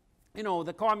 you know,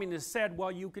 the communists said,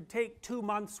 well, you could take 2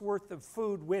 months worth of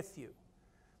food with you.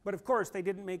 But of course they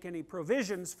didn't make any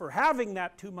provisions for having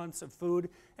that 2 months of food,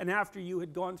 and after you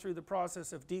had gone through the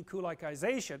process of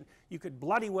dekulakization, you could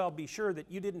bloody well be sure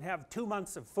that you didn't have 2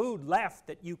 months of food left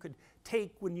that you could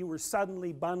take when you were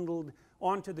suddenly bundled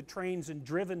onto the trains and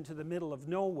driven to the middle of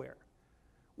nowhere.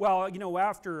 Well, you know,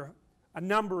 after a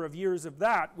number of years of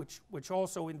that, which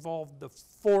also involved the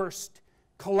forced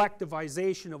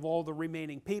collectivization of all the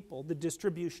remaining people, the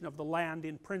distribution of the land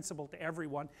in principle to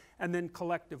everyone, and then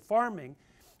collective farming,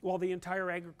 well, the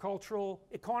entire agricultural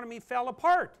economy fell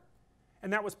apart.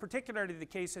 And that was particularly the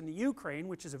case in the Ukraine,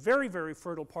 which is a very, very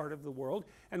fertile part of the world,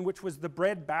 and which was the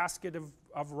breadbasket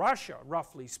of Russia,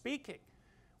 roughly speaking.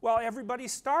 Well, everybody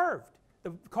starved.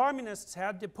 The communists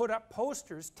had to put up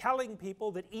posters telling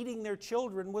people that eating their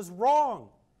children was wrong.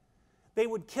 They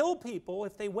would kill people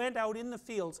if they went out in the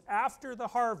fields after the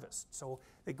harvest. So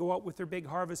they go out with their big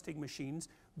harvesting machines,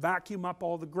 vacuum up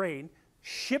all the grain,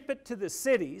 ship it to the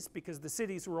cities, because the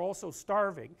cities were also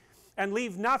starving, and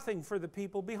leave nothing for the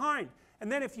people behind.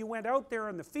 And then if you went out there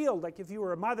in the field, like if you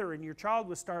were a mother and your child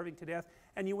was starving to death,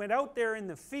 and you went out there in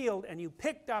the field and you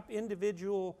picked up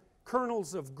individual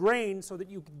kernels of grain so that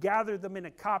you could gather them in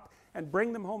a cup and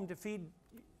bring them home to feed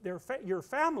your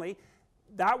family,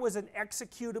 that was an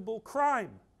executable crime,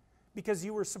 because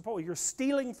you're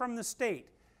stealing from the state.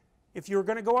 If you're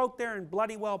going to go out there and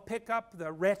bloody well pick up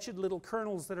the wretched little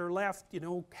kernels that are left, you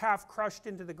know, half crushed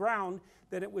into the ground,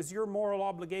 then it was your moral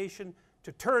obligation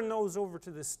to turn those over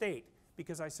to the state,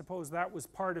 because I suppose that was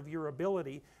part of your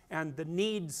ability, and the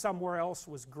need somewhere else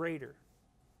was greater.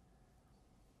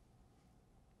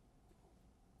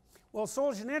 Well,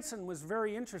 Solzhenitsyn was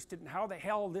very interested in how the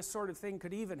hell this sort of thing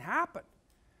could even happen,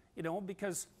 you know,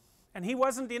 because, and he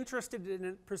wasn't interested in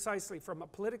it precisely from a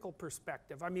political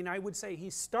perspective. I mean, I would say he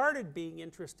started being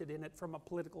interested in it from a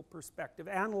political perspective,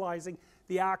 analyzing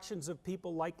the actions of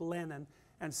people like Lenin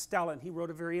and Stalin. He wrote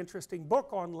a very interesting book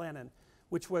on Lenin,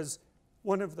 which was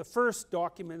one of the first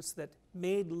documents that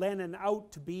made Lenin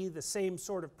out to be the same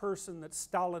sort of person that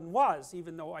Stalin was,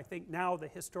 even though I think now the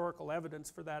historical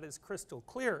evidence for that is crystal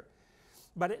clear.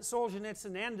 But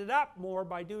Solzhenitsyn ended up more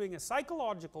by doing a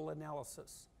psychological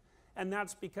analysis. And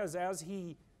that's because as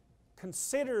he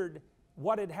considered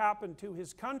what had happened to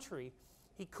his country,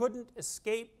 he couldn't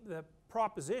escape the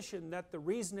proposition that the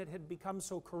reason it had become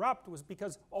so corrupt was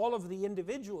because all of the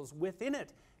individuals within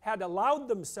it had allowed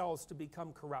themselves to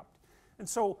become corrupt. And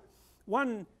so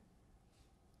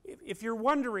if you're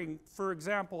wondering, for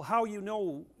example, how you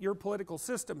know your political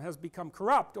system has become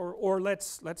corrupt, or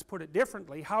let's put it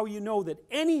differently, how you know that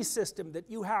any system that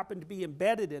you happen to be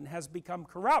embedded in has become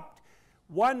corrupt,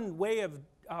 one way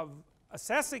of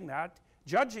assessing that,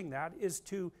 judging that, is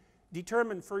to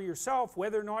determine for yourself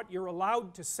whether or not you're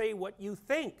allowed to say what you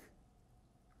think.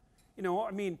 You know,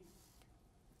 I mean,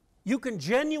 you can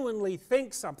genuinely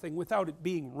think something without it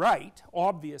being right,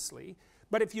 obviously,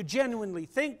 but if you genuinely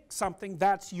think something,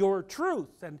 that's your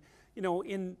truth. And you know,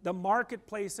 in the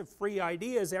marketplace of free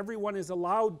ideas, everyone is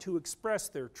allowed to express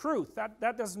their truth.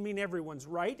 That doesn't mean everyone's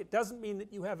right. It doesn't mean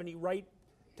that you have any right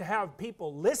to have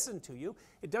people listen to you.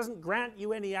 It doesn't grant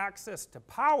you any access to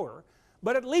power,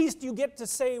 but at least you get to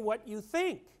say what you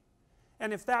think.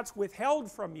 And if that's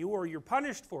withheld from you or you're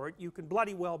punished for it, you can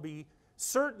bloody well be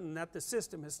certain that the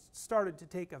system has started to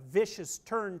take a vicious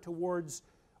turn towards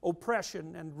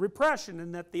oppression and repression,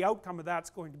 and that the outcome of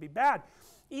that's going to be bad.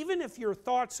 Even if your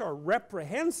thoughts are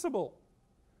reprehensible,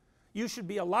 you should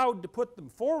be allowed to put them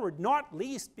forward, not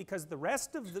least because the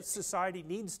rest of the society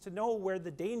needs to know where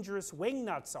the dangerous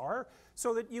wingnuts are,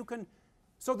 so that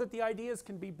the ideas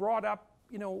can be brought up,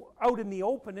 you know, out in the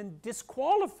open and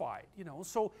disqualified, you know.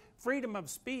 So freedom of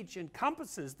speech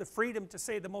encompasses the freedom to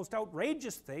say the most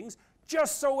outrageous things,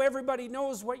 just so everybody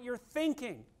knows what you're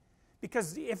thinking.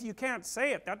 Because if you can't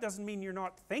say it, that doesn't mean you're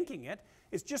not thinking it.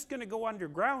 It's just going to go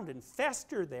underground and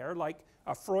fester there like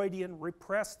a Freudian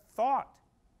repressed thought.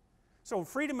 So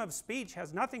freedom of speech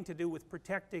has nothing to do with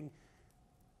protecting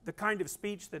the kind of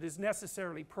speech that is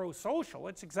necessarily pro-social.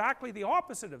 It's exactly the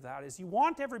opposite of that, is you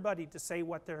want everybody to say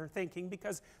what they're thinking,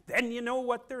 because then you know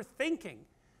what they're thinking.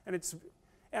 And it's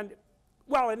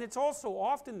also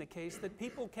often the case that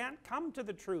people can't come to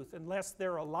the truth unless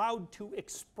they're allowed to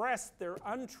express their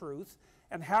untruth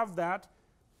and have that,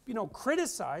 you know,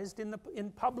 criticized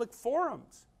in public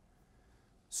forums.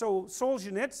 So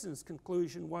Solzhenitsyn's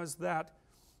conclusion was that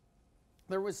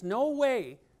there was no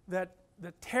way that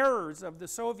the terrors of the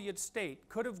Soviet state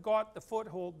could have got the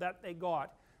foothold that they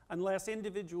got unless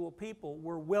individual people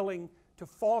were willing to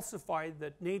falsify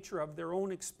the nature of their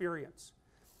own experience.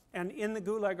 And in the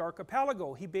Gulag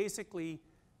Archipelago, he basically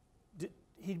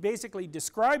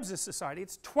describes the society.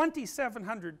 It's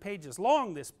 2,700 pages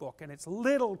long, this book, and it's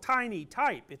little tiny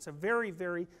type. It's a very,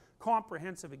 very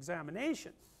comprehensive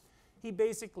examination. He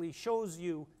basically shows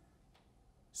you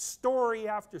story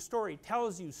after story,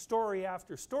 tells you story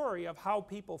after story of how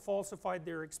people falsified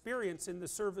their experience in the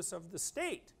service of the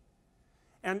state.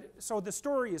 And so the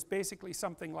story is basically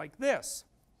something like this.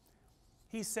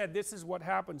 He said, this is what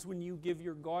happens when you give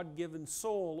your God-given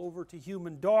soul over to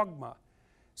human dogma.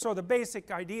 So the basic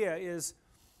idea is,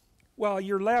 well,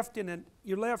 you're left in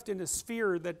a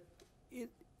sphere that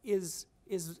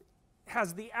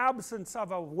has the absence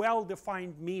of a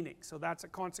well-defined meaning. So that's a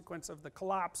consequence of the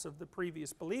collapse of the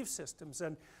previous belief systems.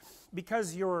 And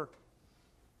because you're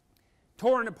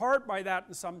torn apart by that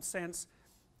in some sense,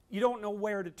 you don't know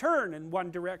where to turn. And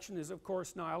one direction is, of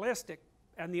course, nihilistic,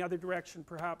 and the other direction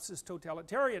perhaps is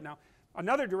totalitarian. Now,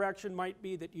 another direction might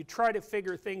be that you try to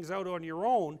figure things out on your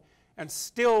own and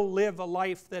still live a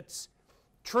life that's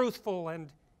truthful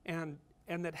and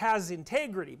that has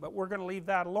integrity. But we're going to leave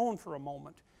that alone for a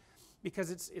moment,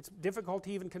 because it's difficult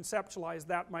to even conceptualize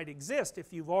that might exist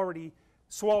if you've already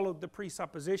swallowed the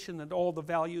presupposition that all the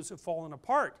values have fallen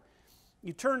apart.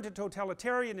 You turn to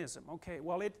totalitarianism. Okay,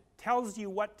 well, it tells you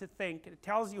what to think, it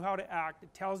tells you how to act,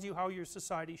 it tells you how your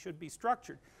society should be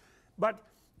structured. But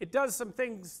it does some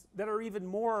things that are even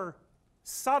more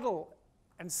subtle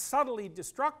and subtly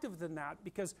destructive than that,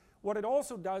 because what it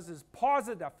also does is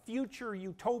posit a future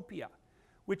utopia,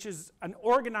 which is an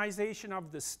organization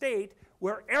of the state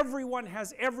where everyone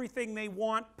has everything they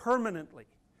want permanently.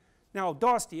 Now,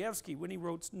 Dostoevsky, when he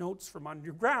wrote Notes from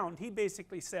Underground, he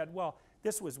basically said, well,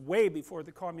 this was way before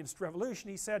the Communist Revolution.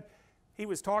 He said, he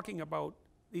was talking about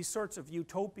these sorts of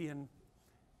utopian,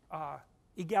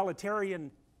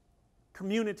 egalitarian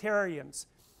communitarians.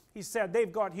 He said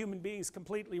they've got human beings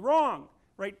completely wrong,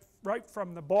 right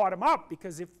from the bottom up,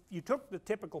 because if you took the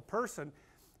typical person,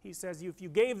 he says, if you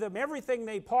gave them everything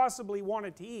they possibly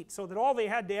wanted to eat, so that all they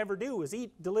had to ever do was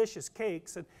eat delicious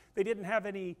cakes, and they didn't have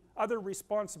any other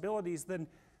responsibilities than,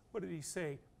 what did he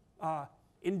say,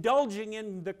 indulging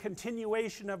in the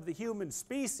continuation of the human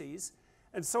species,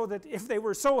 And so that if they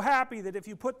were so happy that if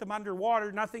you put them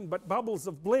underwater, nothing but bubbles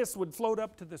of bliss would float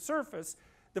up to the surface,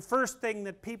 the first thing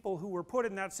that people who were put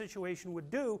in that situation would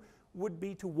do would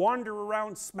be to wander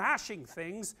around smashing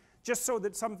things just so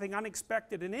that something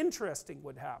unexpected and interesting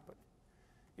would happen.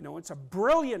 You know, it's a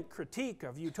brilliant critique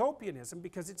of utopianism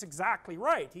because it's exactly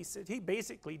right. He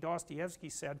basically, Dostoevsky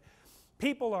said,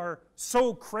 people are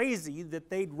so crazy that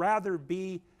they'd rather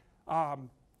be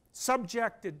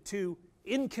subjected to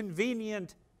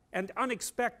inconvenient and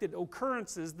unexpected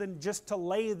occurrences than just to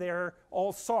lay there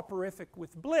all soporific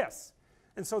with bliss.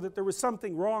 And so that there was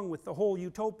something wrong with the whole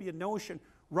utopian notion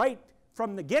right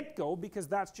from the get-go, because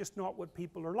that's just not what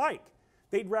people are like.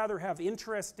 They'd rather have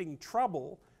interesting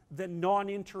trouble than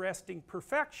non-interesting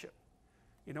perfection.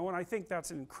 You know, and I think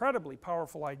that's an incredibly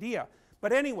powerful idea.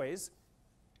 But anyways,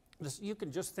 you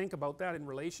can just think about that in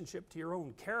relationship to your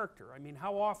own character. I mean,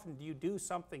 how often do you do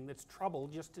something that's trouble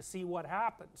just to see what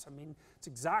happens? I mean, it's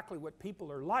exactly what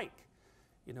people are like,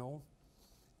 you know.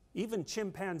 Even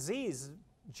chimpanzees,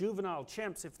 juvenile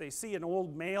chimps, if they see an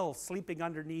old male sleeping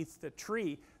underneath the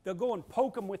tree, they'll go and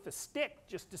poke him with a stick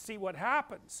just to see what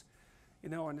happens. You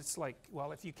know, and it's like,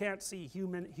 well, if you can't see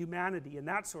humanity in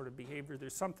that sort of behavior,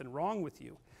 there's something wrong with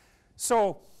you.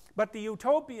 So, but the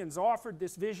utopians offered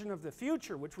this vision of the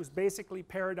future, which was basically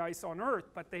paradise on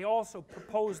earth, but they also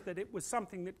proposed that it was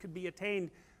something that could be attained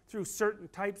through certain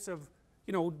types of,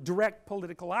 you know, direct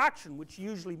political action, which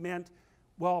usually meant,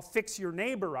 well, fix your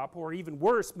neighbor up, or even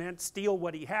worse, meant steal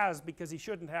what he has because he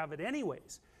shouldn't have it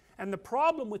anyways. And the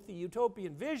problem with the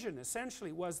utopian vision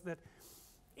essentially was that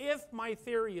if my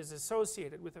theory is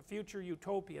associated with a future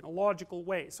utopia in a logical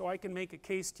way, so I can make a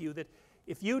case to you that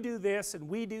if you do this and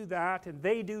we do that and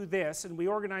they do this and we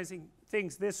organize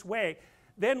things this way,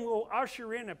 then we'll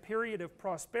usher in a period of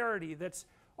prosperity that's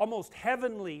almost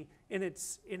heavenly in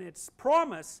its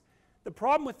promise. The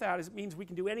problem with that is it means we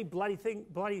can do any bloody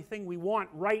thing we want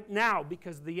right now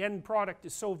because the end product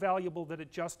is so valuable that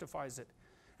it justifies it.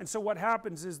 And so what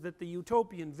happens is that the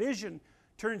utopian vision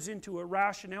turns into a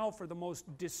rationale for the most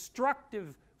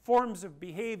destructive forms of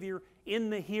behavior in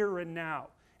the here and now.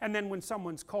 And then when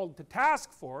someone's called to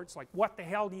task for it, it's like, what the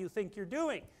hell do you think you're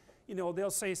doing? You know, they'll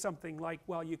say something like,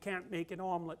 well, you can't make an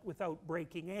omelet without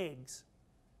breaking eggs.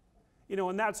 You know,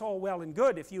 and that's all well and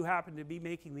good if you happen to be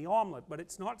making the omelet, but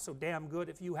it's not so damn good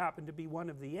if you happen to be one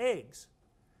of the eggs.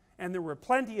 And there were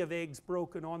plenty of eggs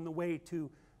broken on the way to,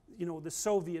 you know, the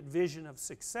Soviet vision of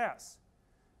success.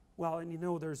 Well, and you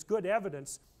know, there's good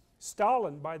evidence.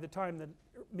 Stalin, by the time the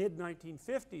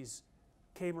mid-1950s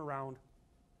came around,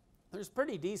 there's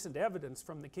pretty decent evidence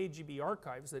from the KGB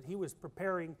archives that he was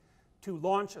preparing to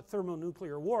launch a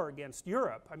thermonuclear war against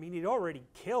Europe. I mean, he'd already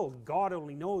killed God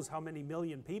only knows how many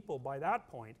million people by that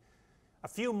point. A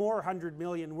few more 100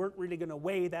 million weren't really going to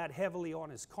weigh that heavily on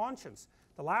his conscience.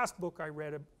 The last book I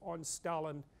read on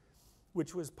Stalin,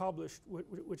 which was published,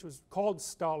 which was called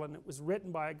Stalin, it was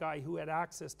written by a guy who had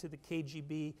access to the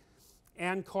KGB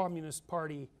and Communist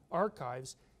Party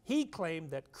archives. He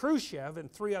claimed that Khrushchev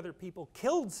and 3 other people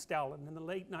killed Stalin in the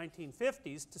late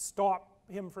 1950s to stop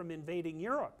him from invading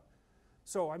Europe.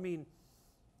 So, I mean,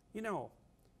 you know,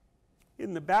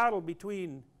 in the battle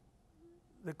between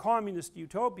the communist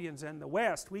utopians and the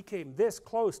West, we came this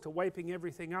close to wiping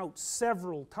everything out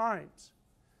several times.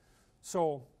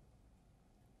 So,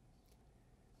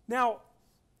 now,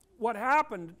 what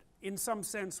happened in some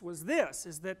sense was this,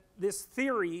 is that this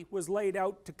theory was laid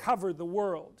out to cover the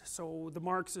world. So the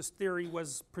Marxist theory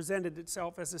presented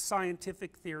itself as a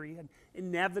scientific theory, an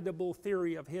inevitable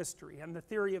theory of history. And the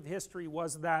theory of history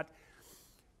was that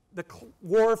the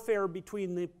warfare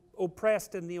between the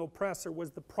oppressed and the oppressor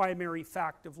was the primary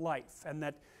fact of life, and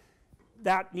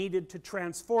that needed to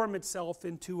transform itself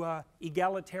into an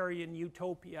egalitarian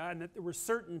utopia, and that there were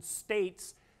certain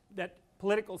states,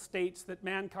 political states, that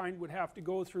mankind would have to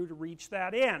go through to reach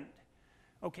that end.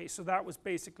 Okay, so that was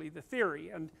basically the theory,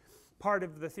 and part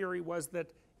of the theory was that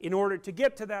in order to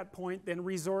get to that point, then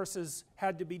resources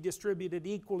had to be distributed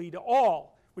equally to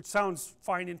all, which sounds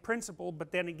fine in principle,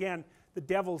 but then again, the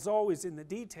devil's always in the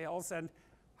details, and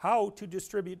how to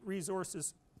distribute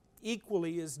resources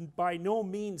equally is by no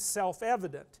means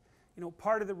self-evident. You know,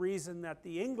 part of the reason that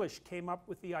the English came up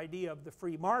with the idea of the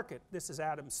free market, this is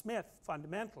Adam Smith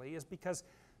fundamentally, is because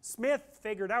Smith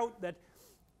figured out that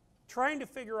trying to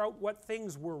figure out what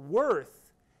things were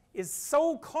worth is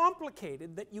so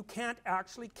complicated that you can't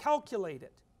actually calculate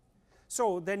it.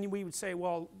 So then we would say,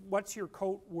 well, what's your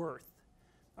coat worth?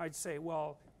 I'd say,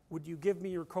 well, would you give me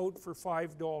your coat for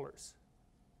 $5? $2?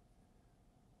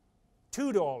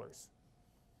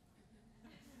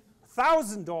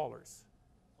 $1,000?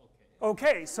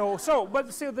 Okay, so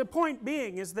the point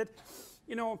being is that,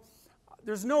 you know,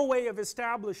 there's no way of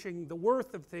establishing the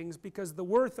worth of things, because the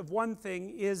worth of one thing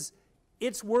is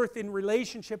its worth in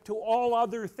relationship to all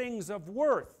other things of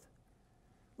worth.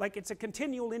 Like, it's a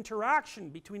continual interaction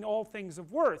between all things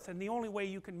of worth, and the only way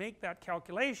you can make that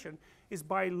calculation is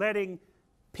by letting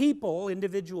people,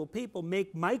 individual people,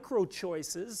 make micro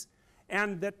choices,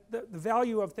 and that the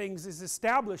value of things is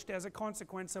established as a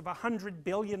consequence of 100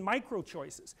 billion micro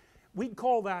choices. We'd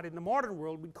call that, in the modern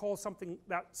world, we'd call something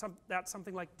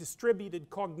something like distributed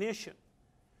cognition.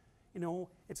 You know,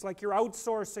 it's like you're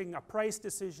outsourcing a price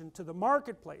decision to the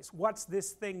marketplace. What's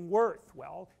this thing worth?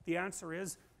 Well, the answer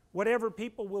is whatever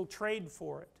people will trade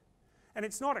for it. And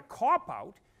it's not a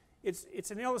cop-out,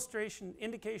 it's an illustration,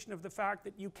 indication of the fact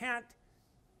that you can't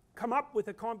come up with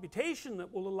a computation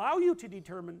that will allow you to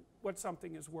determine what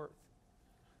something is worth.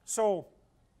 So,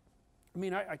 I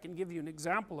mean, I can give you an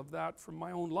example of that from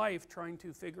my own life, trying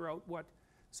to figure out what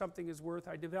something is worth.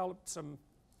 I developed some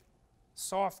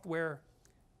software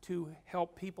to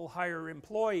help people hire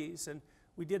employees, and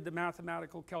we did the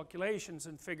mathematical calculations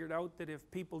and figured out that if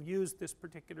people used this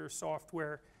particular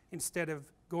software instead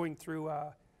of going through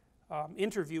a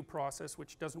interview process,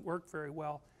 which doesn't work very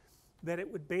well, that it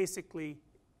would basically,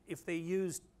 if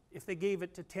they gave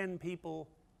it to 10 people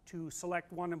to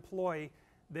select one employee,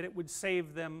 that it would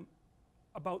save them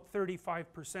about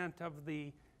 35% of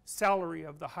the salary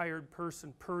of the hired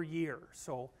person per year.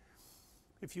 So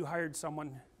if you hired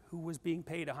someone who was being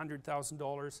paid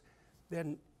 $100,000,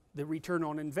 then the return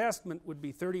on investment would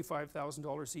be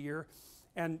 $35,000 a year,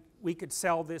 and we could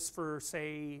sell this for,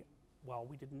 say, well,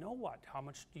 we didn't know what. How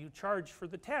much do you charge for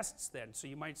the tests then? So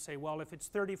you might say, well, if it's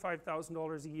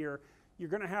 $35,000 a year, you're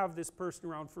going to have this person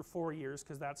around for 4 years,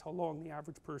 because that's how long the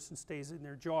average person stays in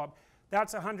their job.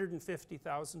 That's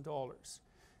 $150,000.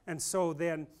 And so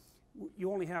then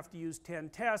you only have to use 10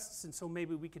 tests, and so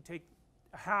maybe we could take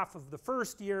half of the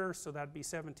first year, so that'd be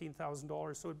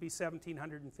 $17,000, so it'd be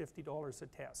 $1,750 a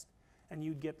test. And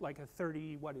you'd get like a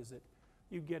 30, what is it?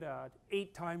 You'd get a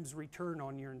 8 times return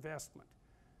on your investment.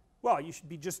 Well, you should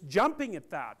be just jumping at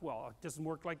that. Well, it doesn't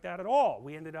work like that at all.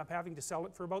 We ended up having to sell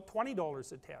it for about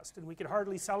 $20 a test, and we could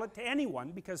hardly sell it to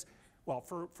anyone because, well,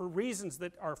 for reasons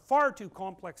that are far too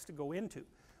complex to go into.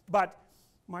 But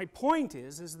my point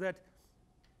is that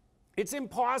it's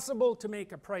impossible to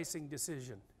make a pricing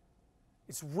decision.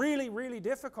 It's really, really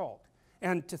difficult.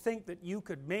 And to think that you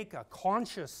could make a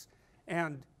conscious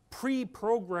and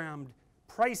pre-programmed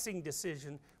pricing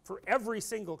decision for every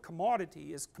single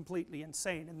commodity is completely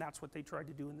insane, and that's what they tried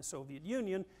to do in the Soviet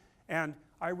Union. And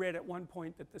I read at one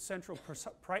point that the Central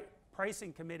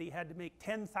Pricing Committee had to make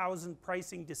 10,000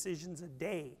 pricing decisions a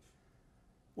day.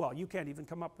 Well, you can't even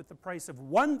come up with the price of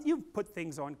one. You put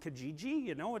things on Kijiji,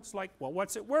 you know, it's like, well,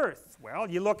 what's it worth? Well,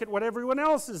 you look at what everyone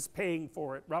else is paying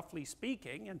for it, roughly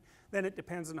speaking, and then it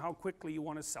depends on how quickly you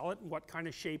want to sell it and what kind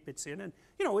of shape it's in, and,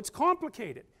 you know, it's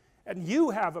complicated. And you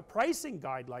have a pricing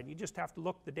guideline, you just have to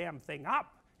look the damn thing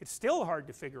up. It's still hard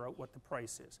to figure out what the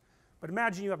price is. But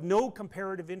imagine you have no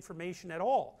comparative information at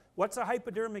all. What's a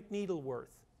hypodermic needle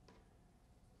worth?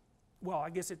 Well, I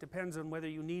guess it depends on whether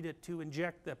you need it to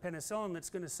inject the penicillin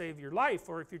that's going to save your life,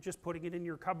 or if you're just putting it in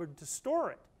your cupboard to store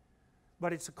it.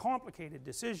 But it's a complicated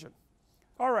decision.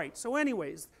 All right, so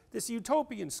anyways, this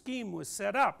utopian scheme was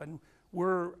set up, and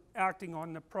we're acting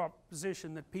on the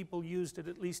proposition that people used it,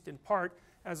 at least in part,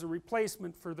 as a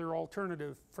replacement for their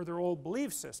alternative, for their old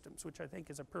belief systems, which I think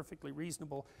is a perfectly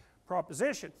reasonable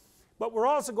proposition. But we're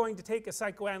also going to take a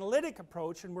psychoanalytic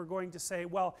approach, and we're going to say,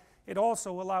 well, it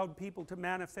also allowed people to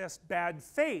manifest bad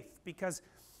faith, because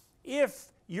if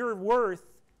your worth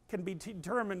can be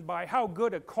determined by how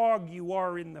good a cog you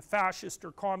are in the fascist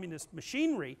or communist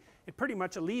machinery, it pretty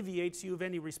much alleviates you of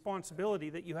any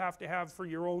responsibility that you have to have for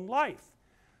your own life.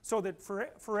 So that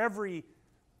for every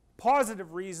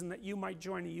positive reason that you might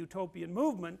join a utopian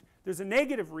movement, there's a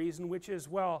negative reason, which is,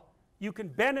 well, you can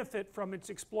benefit from its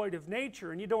exploitive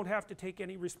nature and you don't have to take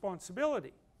any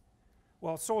responsibility.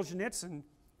 Well, Solzhenitsyn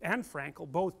and Frankl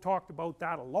both talked about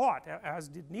that a lot, as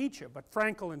did Nietzsche, but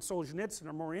Frankl and Solzhenitsyn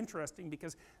are more interesting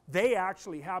because they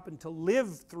actually happened to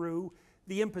live through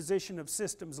the imposition of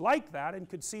systems like that and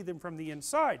could see them from the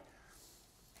inside.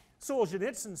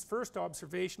 Solzhenitsyn's first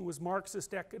observation was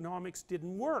Marxist economics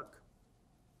didn't work.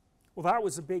 Well, that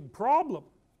was a big problem,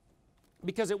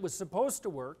 because it was supposed to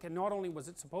work, and not only was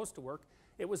it supposed to work,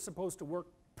 it was supposed to work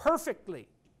perfectly.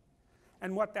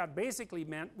 And what that basically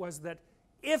meant was that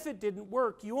if it didn't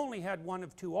work, you only had one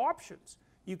of two options.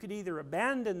 You could either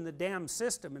abandon the damn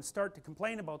system and start to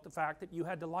complain about the fact that you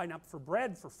had to line up for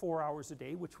bread for 4 hours a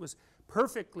day, which was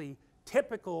perfectly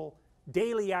typical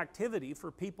daily activity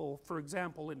for people, for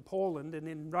example, in Poland and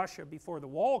in Russia before the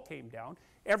wall came down.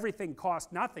 Everything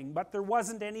cost nothing, but there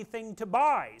wasn't anything to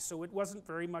buy, so it wasn't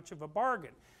very much of a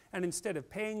bargain. And instead of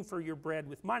paying for your bread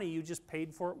with money, you just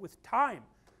paid for it with time.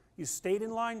 You stayed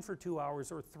in line for 2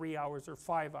 hours or 3 hours or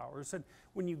 5 hours, and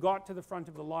when you got to the front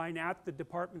of the line at the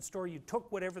department store, you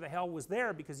took whatever the hell was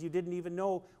there because you didn't even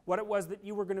know what it was that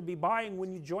you were going to be buying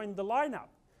when you joined the lineup.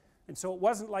 And so it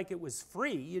wasn't like it was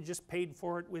free, you just paid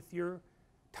for it with your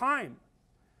time.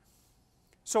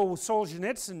 So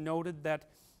Solzhenitsyn noted that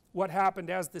what happened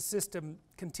as the system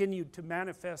continued to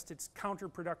manifest its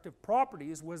counterproductive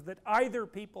properties was that either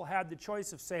people had the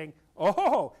choice of saying,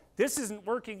 oh, this isn't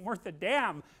working worth a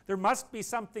damn, there must be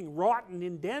something rotten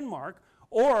in Denmark,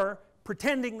 or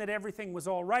pretending that everything was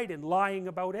all right and lying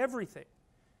about everything.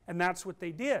 And that's what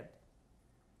they did.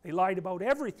 They lied about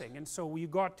everything, and so you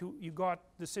got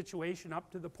the situation up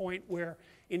to the point where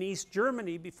in East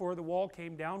Germany, before the wall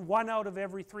came down, 1 out of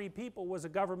every 3 people was a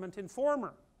government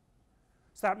informer.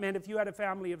 So that meant if you had a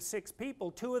family of 6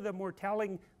 people, 2 of them were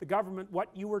telling the government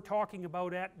what you were talking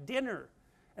about at dinner,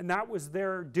 and that was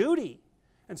their duty.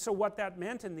 And so what that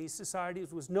meant in these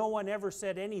societies was no one ever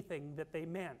said anything that they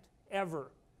meant,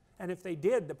 ever. And if they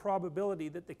did, the probability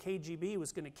that the KGB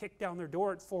was going to kick down their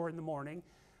door at 4 in the morning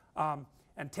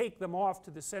and take them off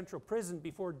to the central prison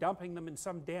before dumping them in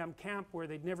some damn camp where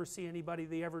they'd never see anybody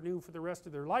they ever knew for the rest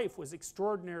of their life was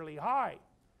extraordinarily high.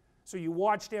 So you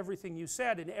watched everything you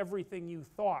said and everything you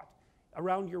thought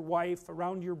around your wife,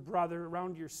 around your brother,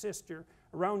 around your sister,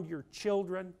 around your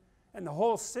children, and the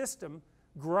whole system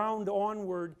ground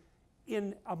onward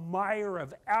in a mire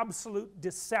of absolute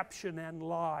deception and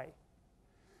lie.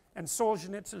 And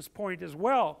Solzhenitsyn's point as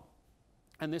well,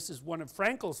 and this is one of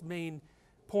Frankel's main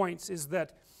points, is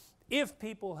that if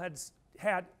people had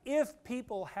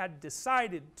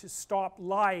decided to stop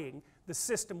lying, the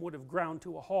system would have ground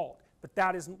to a halt. But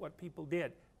that isn't what people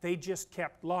did. They just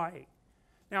kept lying.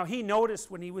 Now he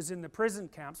noticed when he was in the prison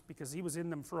camps, because he was in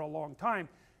them for a long time,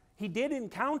 he did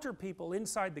encounter people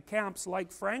inside the camps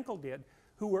like Frankel did,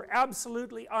 who were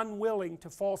absolutely unwilling to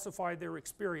falsify their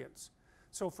experience.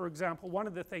 So for example, one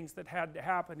of the things that had to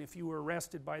happen if you were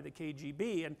arrested by the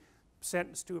KGB and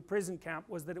sentenced to a prison camp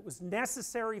was that it was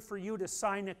necessary for you to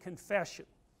sign a confession.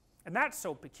 And that's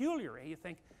so peculiar, eh? You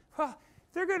think, well,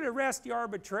 they're going to arrest you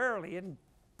arbitrarily and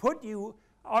put you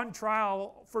on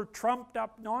trial for trumped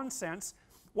up nonsense.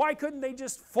 Why couldn't they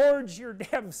just forge your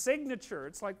damn signature?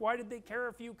 It's like, why did they care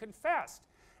if you confessed?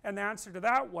 And the answer to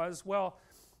that was, well,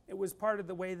 it was part of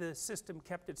the way the system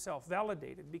kept itself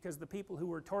validated, because the people who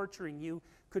were torturing you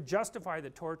could justify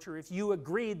the torture if you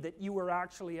agreed that you were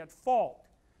actually at fault.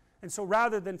 And so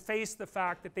rather than face the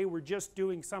fact that they were just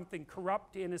doing something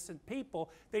corrupt to innocent people,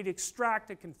 they'd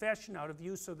extract a confession out of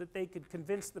you so that they could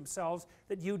convince themselves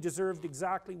that you deserved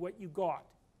exactly what you got.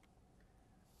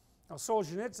 Now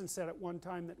Solzhenitsyn said at one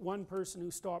time that one person who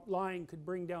stopped lying could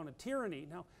bring down a tyranny.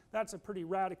 Now that's a pretty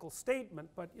radical statement,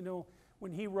 but you know,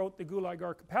 when he wrote the Gulag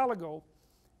Archipelago,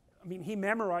 I mean, he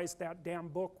memorized that damn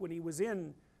book when he was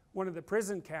in one of the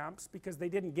prison camps, because they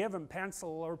didn't give him pencil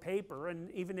or paper,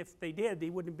 and even if they did, they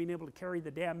wouldn't have been able to carry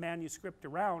the damn manuscript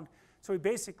around. So he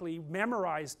basically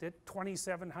memorized it,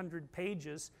 2,700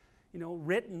 pages, you know,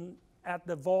 written at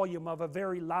the volume of a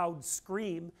very loud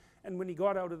scream. And when he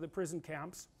got out of the prison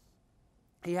camps,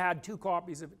 he had 2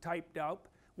 copies of it typed up,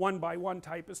 one by one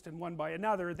typist and one by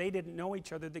another. They didn't know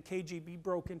each other. The KGB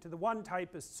broke into the one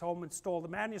typist's home and stole the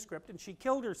manuscript, and she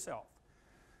killed herself.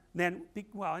 Then,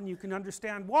 well, and you can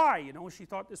understand why, you know, she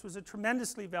thought this was a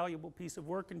tremendously valuable piece of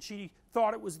work, and she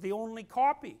thought it was the only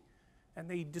copy, and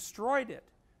they destroyed it.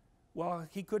 Well,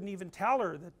 he couldn't even tell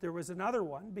her that there was another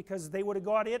one, because they would have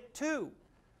got it too.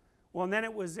 Well, and then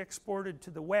it was exported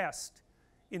to the West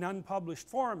in unpublished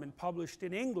form and published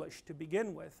in English to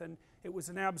begin with, and it was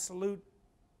an absolute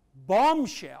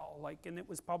bombshell, like, and it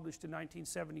was published in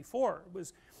 1974. It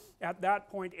was, at that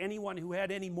point, anyone who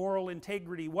had any moral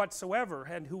integrity whatsoever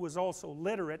and who was also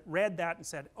literate read that and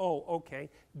said, oh, okay,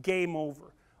 game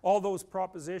over. All those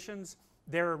propositions,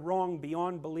 they're wrong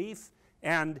beyond belief,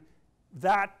 and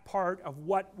that part of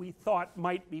what we thought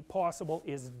might be possible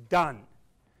is done.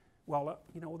 Well,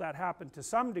 you know, that happened to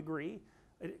some degree.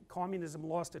 Communism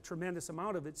lost a tremendous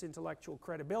amount of its intellectual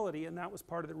credibility, and that was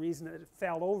part of the reason that it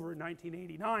fell over in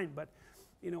 1989. But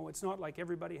you know, it's not like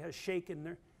everybody has shaken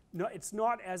their, no, it's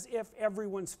not as if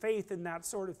everyone's faith in that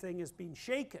sort of thing is being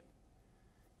shaken.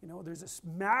 You know, there's this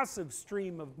massive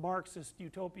stream of Marxist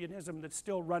utopianism that's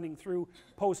still running through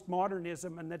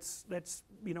postmodernism, and that's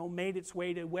you know, made its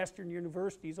way to Western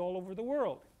universities all over the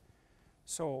world.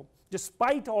 So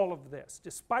despite all of this,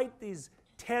 despite these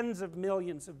tens of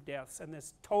millions of deaths and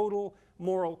this total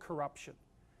moral corruption.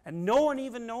 And no one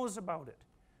even knows about it.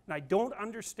 And I don't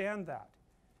understand that.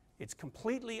 It's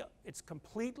completely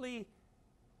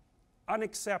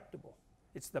unacceptable.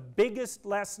 It's the biggest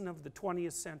lesson of the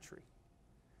 20th century.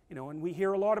 You know, and we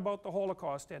hear a lot about the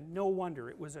Holocaust, and no wonder,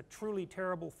 it was a truly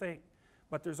terrible thing.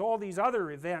 But there's all these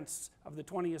other events of the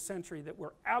 20th century that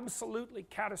were absolutely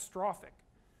catastrophic.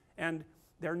 And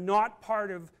they're not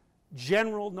part of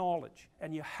general knowledge.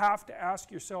 And you have to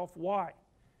ask yourself why.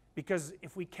 Because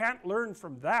if we can't learn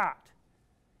from that,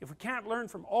 if we can't learn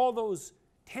from all those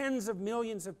tens of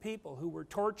millions of people who were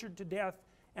tortured to death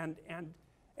and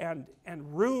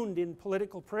ruined in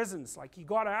political prisons, like, you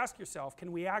got to ask yourself,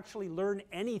 can we actually learn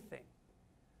anything?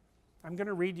 I'm going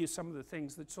to read you some of the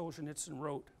things that Solzhenitsyn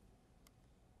wrote.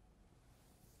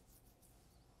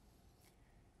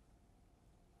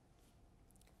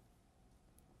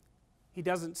 He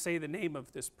doesn't say the name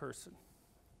of this person.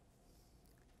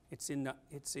 It's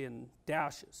in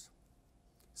dashes.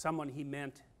 Someone he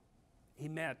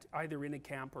met either in a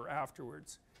camp or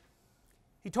afterwards.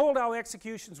 He told how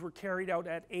executions were carried out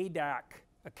at Adak,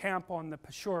 a camp on the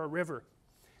Peshawar River.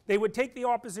 They would take the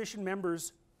opposition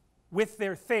members with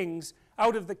their things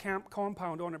out of the camp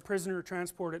compound on a prisoner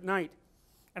transport at night.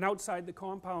 And outside the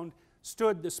compound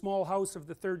stood the small house of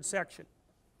the 3rd section.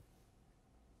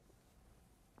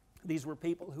 These were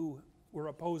people who were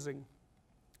opposing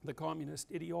the communist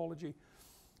ideology.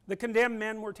 The condemned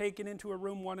men were taken into a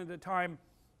room one at a time,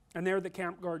 and there the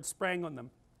camp guards sprang on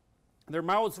them. Their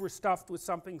mouths were stuffed with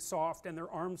something soft, and their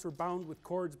arms were bound with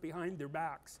cords behind their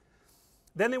backs.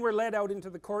 Then they were led out into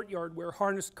the courtyard where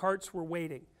harnessed carts were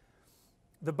waiting.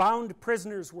 The bound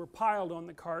prisoners were piled on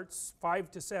the carts, 5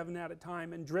 to 7 at a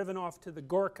time, and driven off to the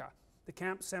Gorka, the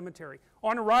camp cemetery.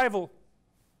 On arrival,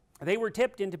 they were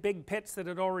tipped into big pits that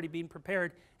had already been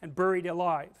prepared and buried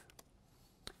alive.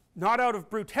 Not out of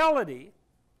brutality,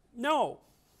 no.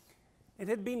 It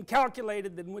had been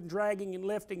calculated that when dragging and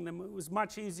lifting them, it was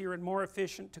much easier and more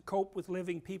efficient to cope with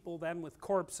living people than with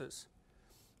corpses.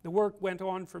 The work went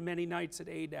on for many nights at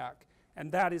Adak,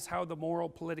 and that is how the moral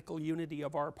political unity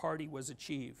of our party was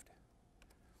achieved.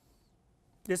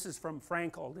 This is from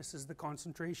Frankel. This is the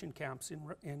concentration camps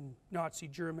in Nazi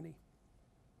Germany.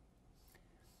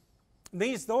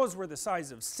 Those were the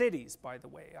size of cities, by the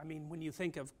way. I mean, when you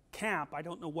think of camp, I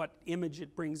don't know what image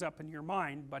it brings up in your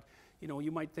mind, but you know,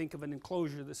 you might think of an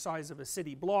enclosure the size of a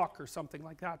city block or something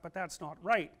like that, but that's not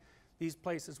right. These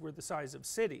places were the size of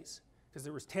cities, because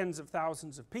there was tens of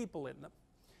thousands of people in them.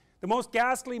 The most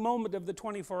ghastly moment of the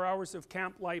 24 hours of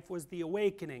camp life was the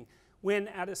awakening, when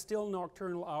at a still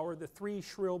nocturnal hour, the 3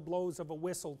 shrill blows of a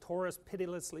whistle tore us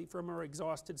pitilessly from our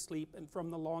exhausted sleep and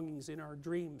from the longings in our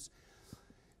dreams.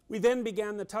 We then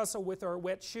began the tussle with our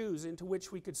wet shoes, into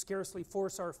which we could scarcely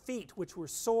force our feet, which were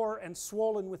sore and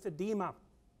swollen with edema.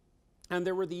 And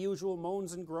there were the usual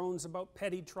moans and groans about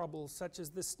petty troubles, such as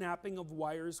the snapping of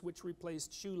wires which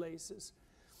replaced shoelaces.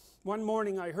 One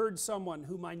morning I heard someone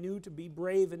whom I knew to be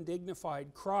brave and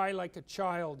dignified cry like a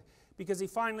child, because he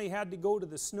finally had to go to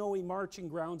the snowy marching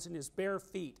grounds in his bare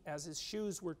feet, as his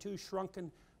shoes were too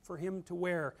shrunken for him to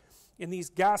wear. In these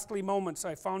ghastly moments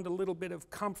I found a little bit of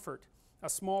comfort, a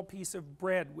small piece of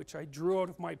bread which I drew out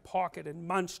of my pocket and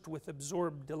munched with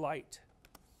absorbed delight.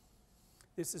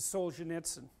 This is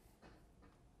Solzhenitsyn.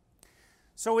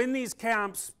 So in these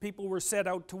camps, people were set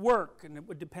out to work, and it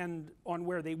would depend on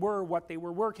where they were, what they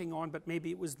were working on, but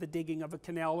maybe it was the digging of a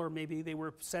canal, or maybe they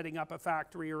were setting up a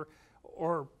factory,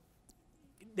 or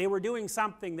they were doing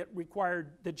something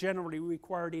that generally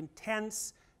required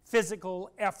intense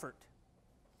physical effort.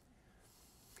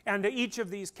 And each of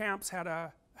these camps had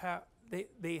a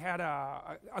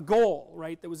goal,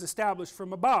 right, that was established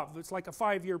from above. It's like a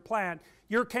 5-year plan.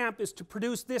 Your camp is to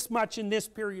produce this much in this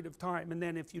period of time, and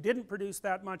then if you didn't produce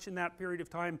that much in that period of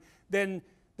time, then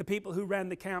the people who ran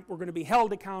the camp were going to be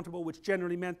held accountable, which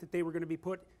generally meant that they were going to be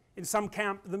put in some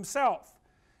camp themselves.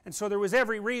 And so there was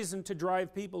every reason to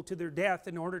drive people to their death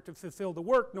in order to fulfill the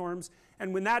work norms,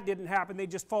 and when that didn't happen, they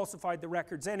just falsified the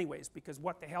records anyways, because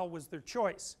what the hell was their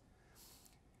choice?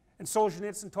 And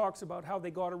Solzhenitsyn talks about how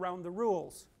they got around the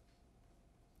rules.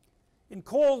 In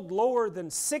cold lower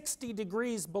than 60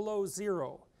 degrees below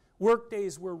zero,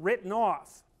 workdays were written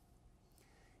off.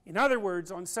 In other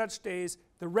words, on such days,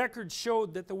 the records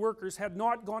showed that the workers had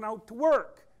not gone out to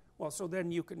work. Well, so then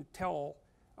you can tell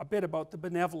a bit about the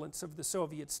benevolence of the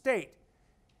Soviet state.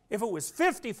 If it was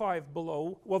 55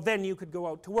 below, well, then you could go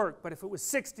out to work. But if it was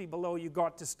 60 below, you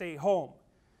got to stay home.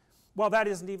 Well, that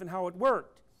isn't even how it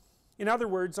worked. In other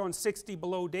words, on 60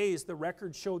 below days, the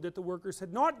records showed that the workers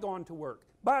had not gone to work,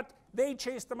 but they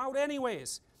chased them out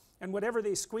anyways. and whatever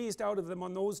they squeezed out of them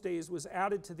on those days was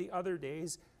added to the other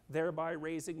days, thereby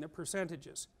raising the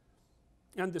percentages.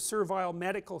 And the servile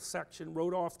medical section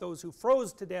wrote off those who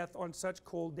froze to death on such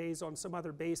cold days on some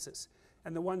other basis,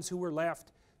 and the ones who were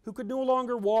left, who could no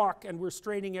longer walk and were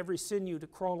straining every sinew to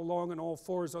crawl along on all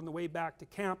fours on the way back to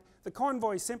camp, the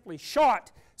convoy simply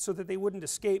shot so that they wouldn't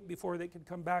escape before they could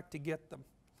come back to get them.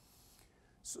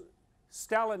 So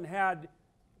Stalin had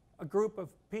a group of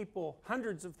people,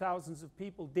 hundreds of thousands of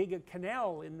people, dig a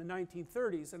canal in the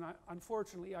 1930s, and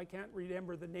unfortunately I can't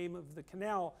remember the name of the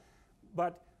canal,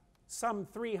 but some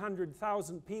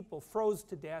 300,000 people froze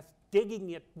to death digging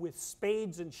it with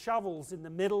spades and shovels in the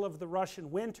middle of the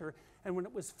Russian winter, and when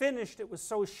it was finished it was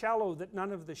so shallow that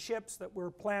none of the ships that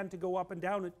were planned to go up and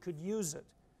down it could use it.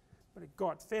 But it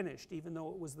got finished even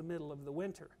though it was the middle of the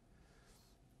winter.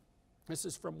 This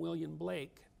is from William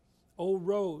Blake. O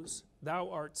Rose, thou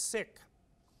art sick.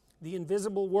 The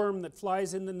invisible worm that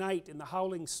flies in the night in the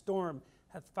howling storm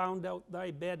hath found out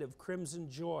thy bed of crimson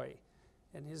joy,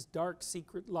 and his dark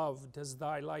secret love does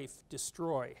thy life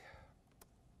destroy.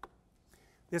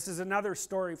 This is another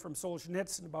story from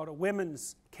Solzhenitsyn about a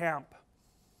women's camp.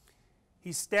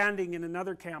 He's standing in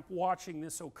another camp watching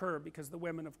this occur, because the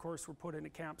women of course were put in a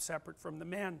camp separate from the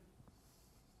men.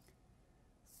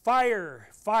 Fire,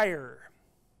 fire.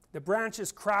 The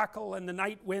branches crackle and the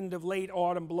night wind of late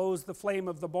autumn blows the flame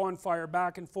of the bonfire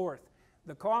back and forth.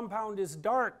 The compound is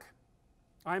dark.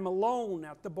 I'm alone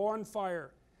at the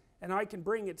bonfire, and I can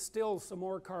bring it still some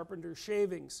more carpenter's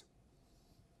shavings.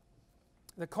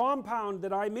 The compound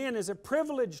that I'm in is a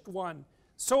privileged one,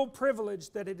 so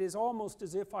privileged that it is almost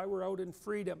as if I were out in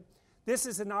freedom. This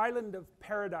is an island of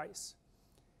paradise.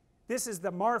 This is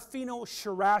the Marfino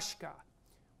Sharashka,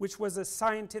 which was a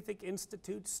scientific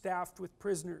institute staffed with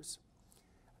prisoners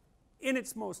in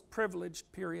its most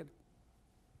privileged period.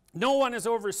 No one is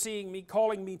overseeing me,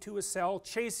 calling me to a cell,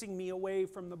 chasing me away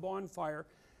from the bonfire,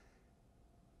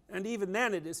 and even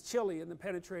then it is chilly in the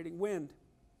penetrating wind.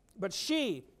 But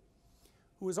she,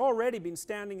 who has already been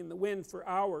standing in the wind for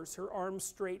hours, her arms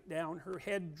straight down, her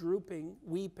head drooping,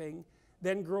 weeping,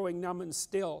 then growing numb and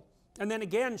still. And then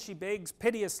again she begs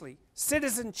piteously,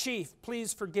 "Citizen Chief,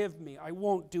 please forgive me, I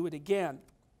won't do it again."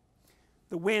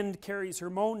 The wind carries her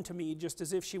moan to me just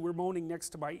as if she were moaning next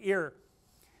to my ear.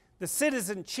 The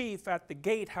Citizen Chief at the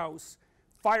gatehouse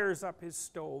fires up his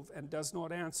stove and does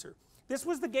not answer. This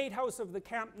was the gatehouse of the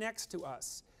camp next to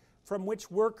us, from which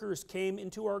workers came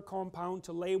into our compound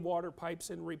to lay water pipes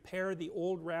and repair the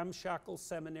old ramshackle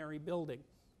seminary building.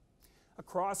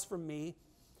 Across from me,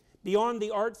 beyond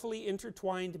the artfully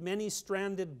intertwined,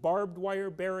 many-stranded barbed wire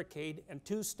barricade and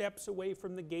 2 steps away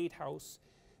from the gatehouse,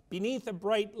 beneath a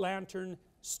bright lantern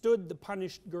stood the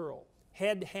punished girl,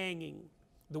 head hanging,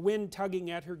 the wind tugging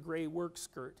at her gray work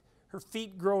skirt, her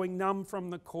feet growing numb from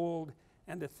the cold,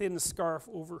 and a thin scarf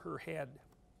over her head.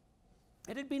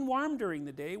 It had been warm during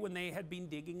the day when they had been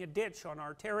digging a ditch on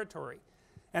our territory,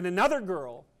 and another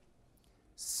girl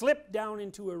slipped down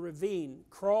into a ravine,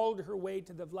 crawled her way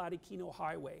to the Vladikino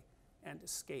highway, and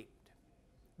escaped.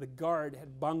 The guard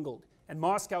had bungled, and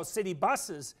Moscow city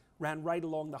buses ran right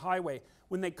along the highway.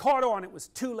 When they caught on, it was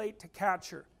too late to catch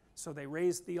her, so they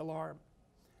raised the alarm.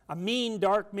 A mean,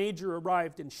 dark major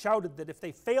arrived and shouted that if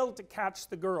they failed to catch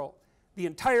the girl, the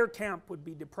entire camp would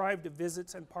be deprived of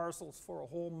visits and parcels for a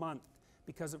whole month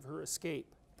because of her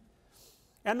escape.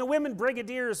 And the women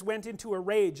brigadiers went into a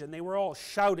rage, and they were all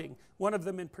shouting, one of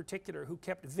them in particular who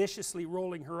kept viciously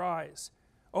rolling her eyes.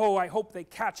 "Oh, I hope they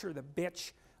catch her, the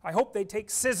bitch. I hope they take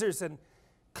scissors and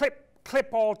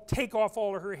take off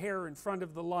all of her hair in front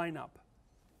of the lineup."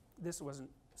 This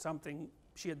wasn't something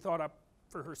she had thought up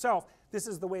for herself. This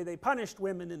is the way they punished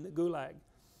women in the Gulag.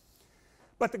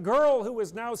 But the girl who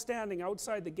was now standing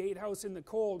outside the gatehouse in the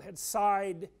cold had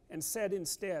sighed and said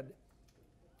instead,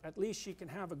 "At least she can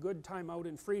have a good time out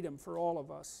in freedom for all of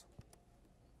us."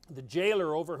 The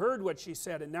jailer overheard what she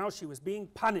said, and now she was being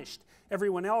punished.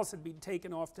 Everyone else had been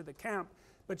taken off to the camp,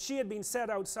 but she had been set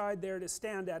outside there to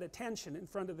stand at attention in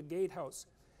front of the gatehouse.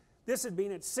 This had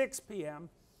been at 6 p.m.,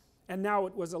 and now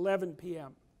it was 11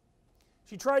 p.m.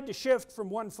 She tried to shift from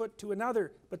one foot to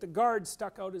another, but the guard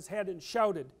stuck out his head and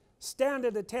shouted, "Stand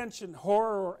at attention,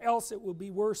 whore, or else it will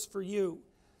be worse for you."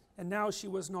 And now she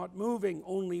was not moving,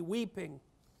 only weeping.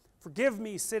 "Forgive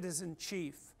me, Citizen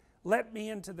Chief. Let me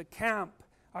into the camp.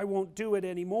 I won't do it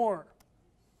anymore."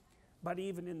 But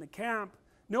even in the camp,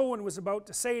 no one was about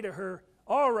to say to her,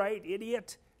 "All right,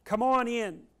 idiot, come on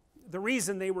in." The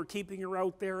reason they were keeping her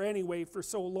out there anyway for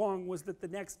so long was that the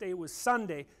next day was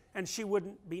Sunday and she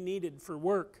wouldn't be needed for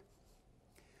work.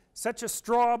 Such a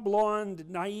straw blonde,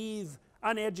 naive,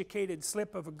 uneducated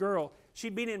slip of a girl.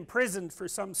 She'd been imprisoned for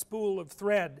some spool of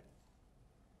thread.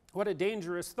 What a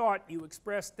dangerous thought you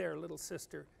expressed there, little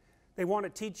sister. They want to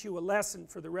teach you a lesson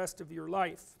for the rest of your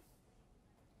life.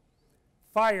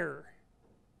 Fire.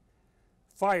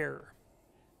 Fire.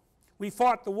 We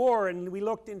fought the war and we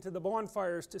looked into the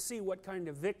bonfires to see what kind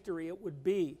of victory it would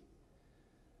be.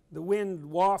 The wind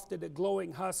wafted a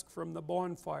glowing husk from the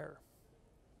bonfire.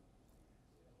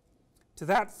 To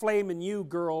that flame in you,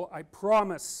 girl, I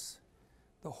promise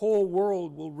the whole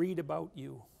world will read about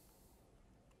you.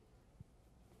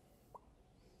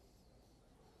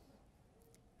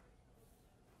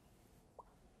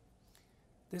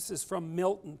 This is from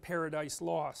Milton, Paradise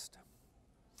Lost.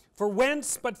 For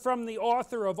whence but from the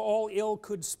author of all ill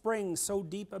could spring so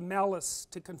deep a malice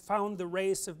to confound the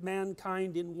race of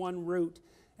mankind in one root,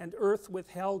 and earth with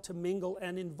hell to mingle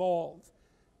and involve,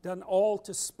 done all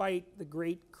to spite the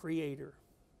great Creator.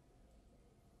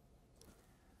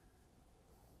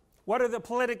 What are the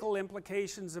political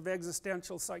implications of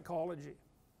existential psychology?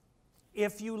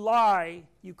 If you lie,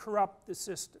 you corrupt the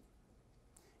system.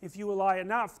 If you lie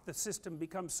enough, the system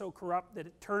becomes so corrupt that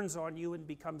it turns on you and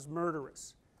becomes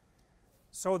murderous.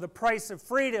 So the price of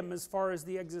freedom, as far as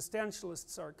the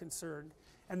existentialists are concerned,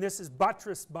 and this is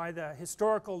buttressed by the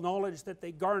historical knowledge that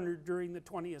they garnered during the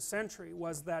 20th century,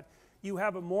 was that you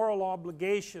have a moral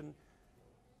obligation.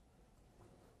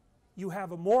 You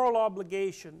have a moral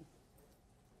obligation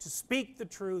to speak the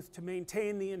truth, to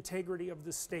maintain the integrity of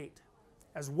the state,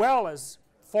 as well as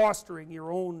fostering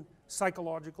your own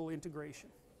psychological integration.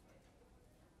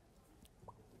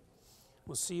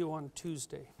 We'll see you on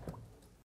Tuesday.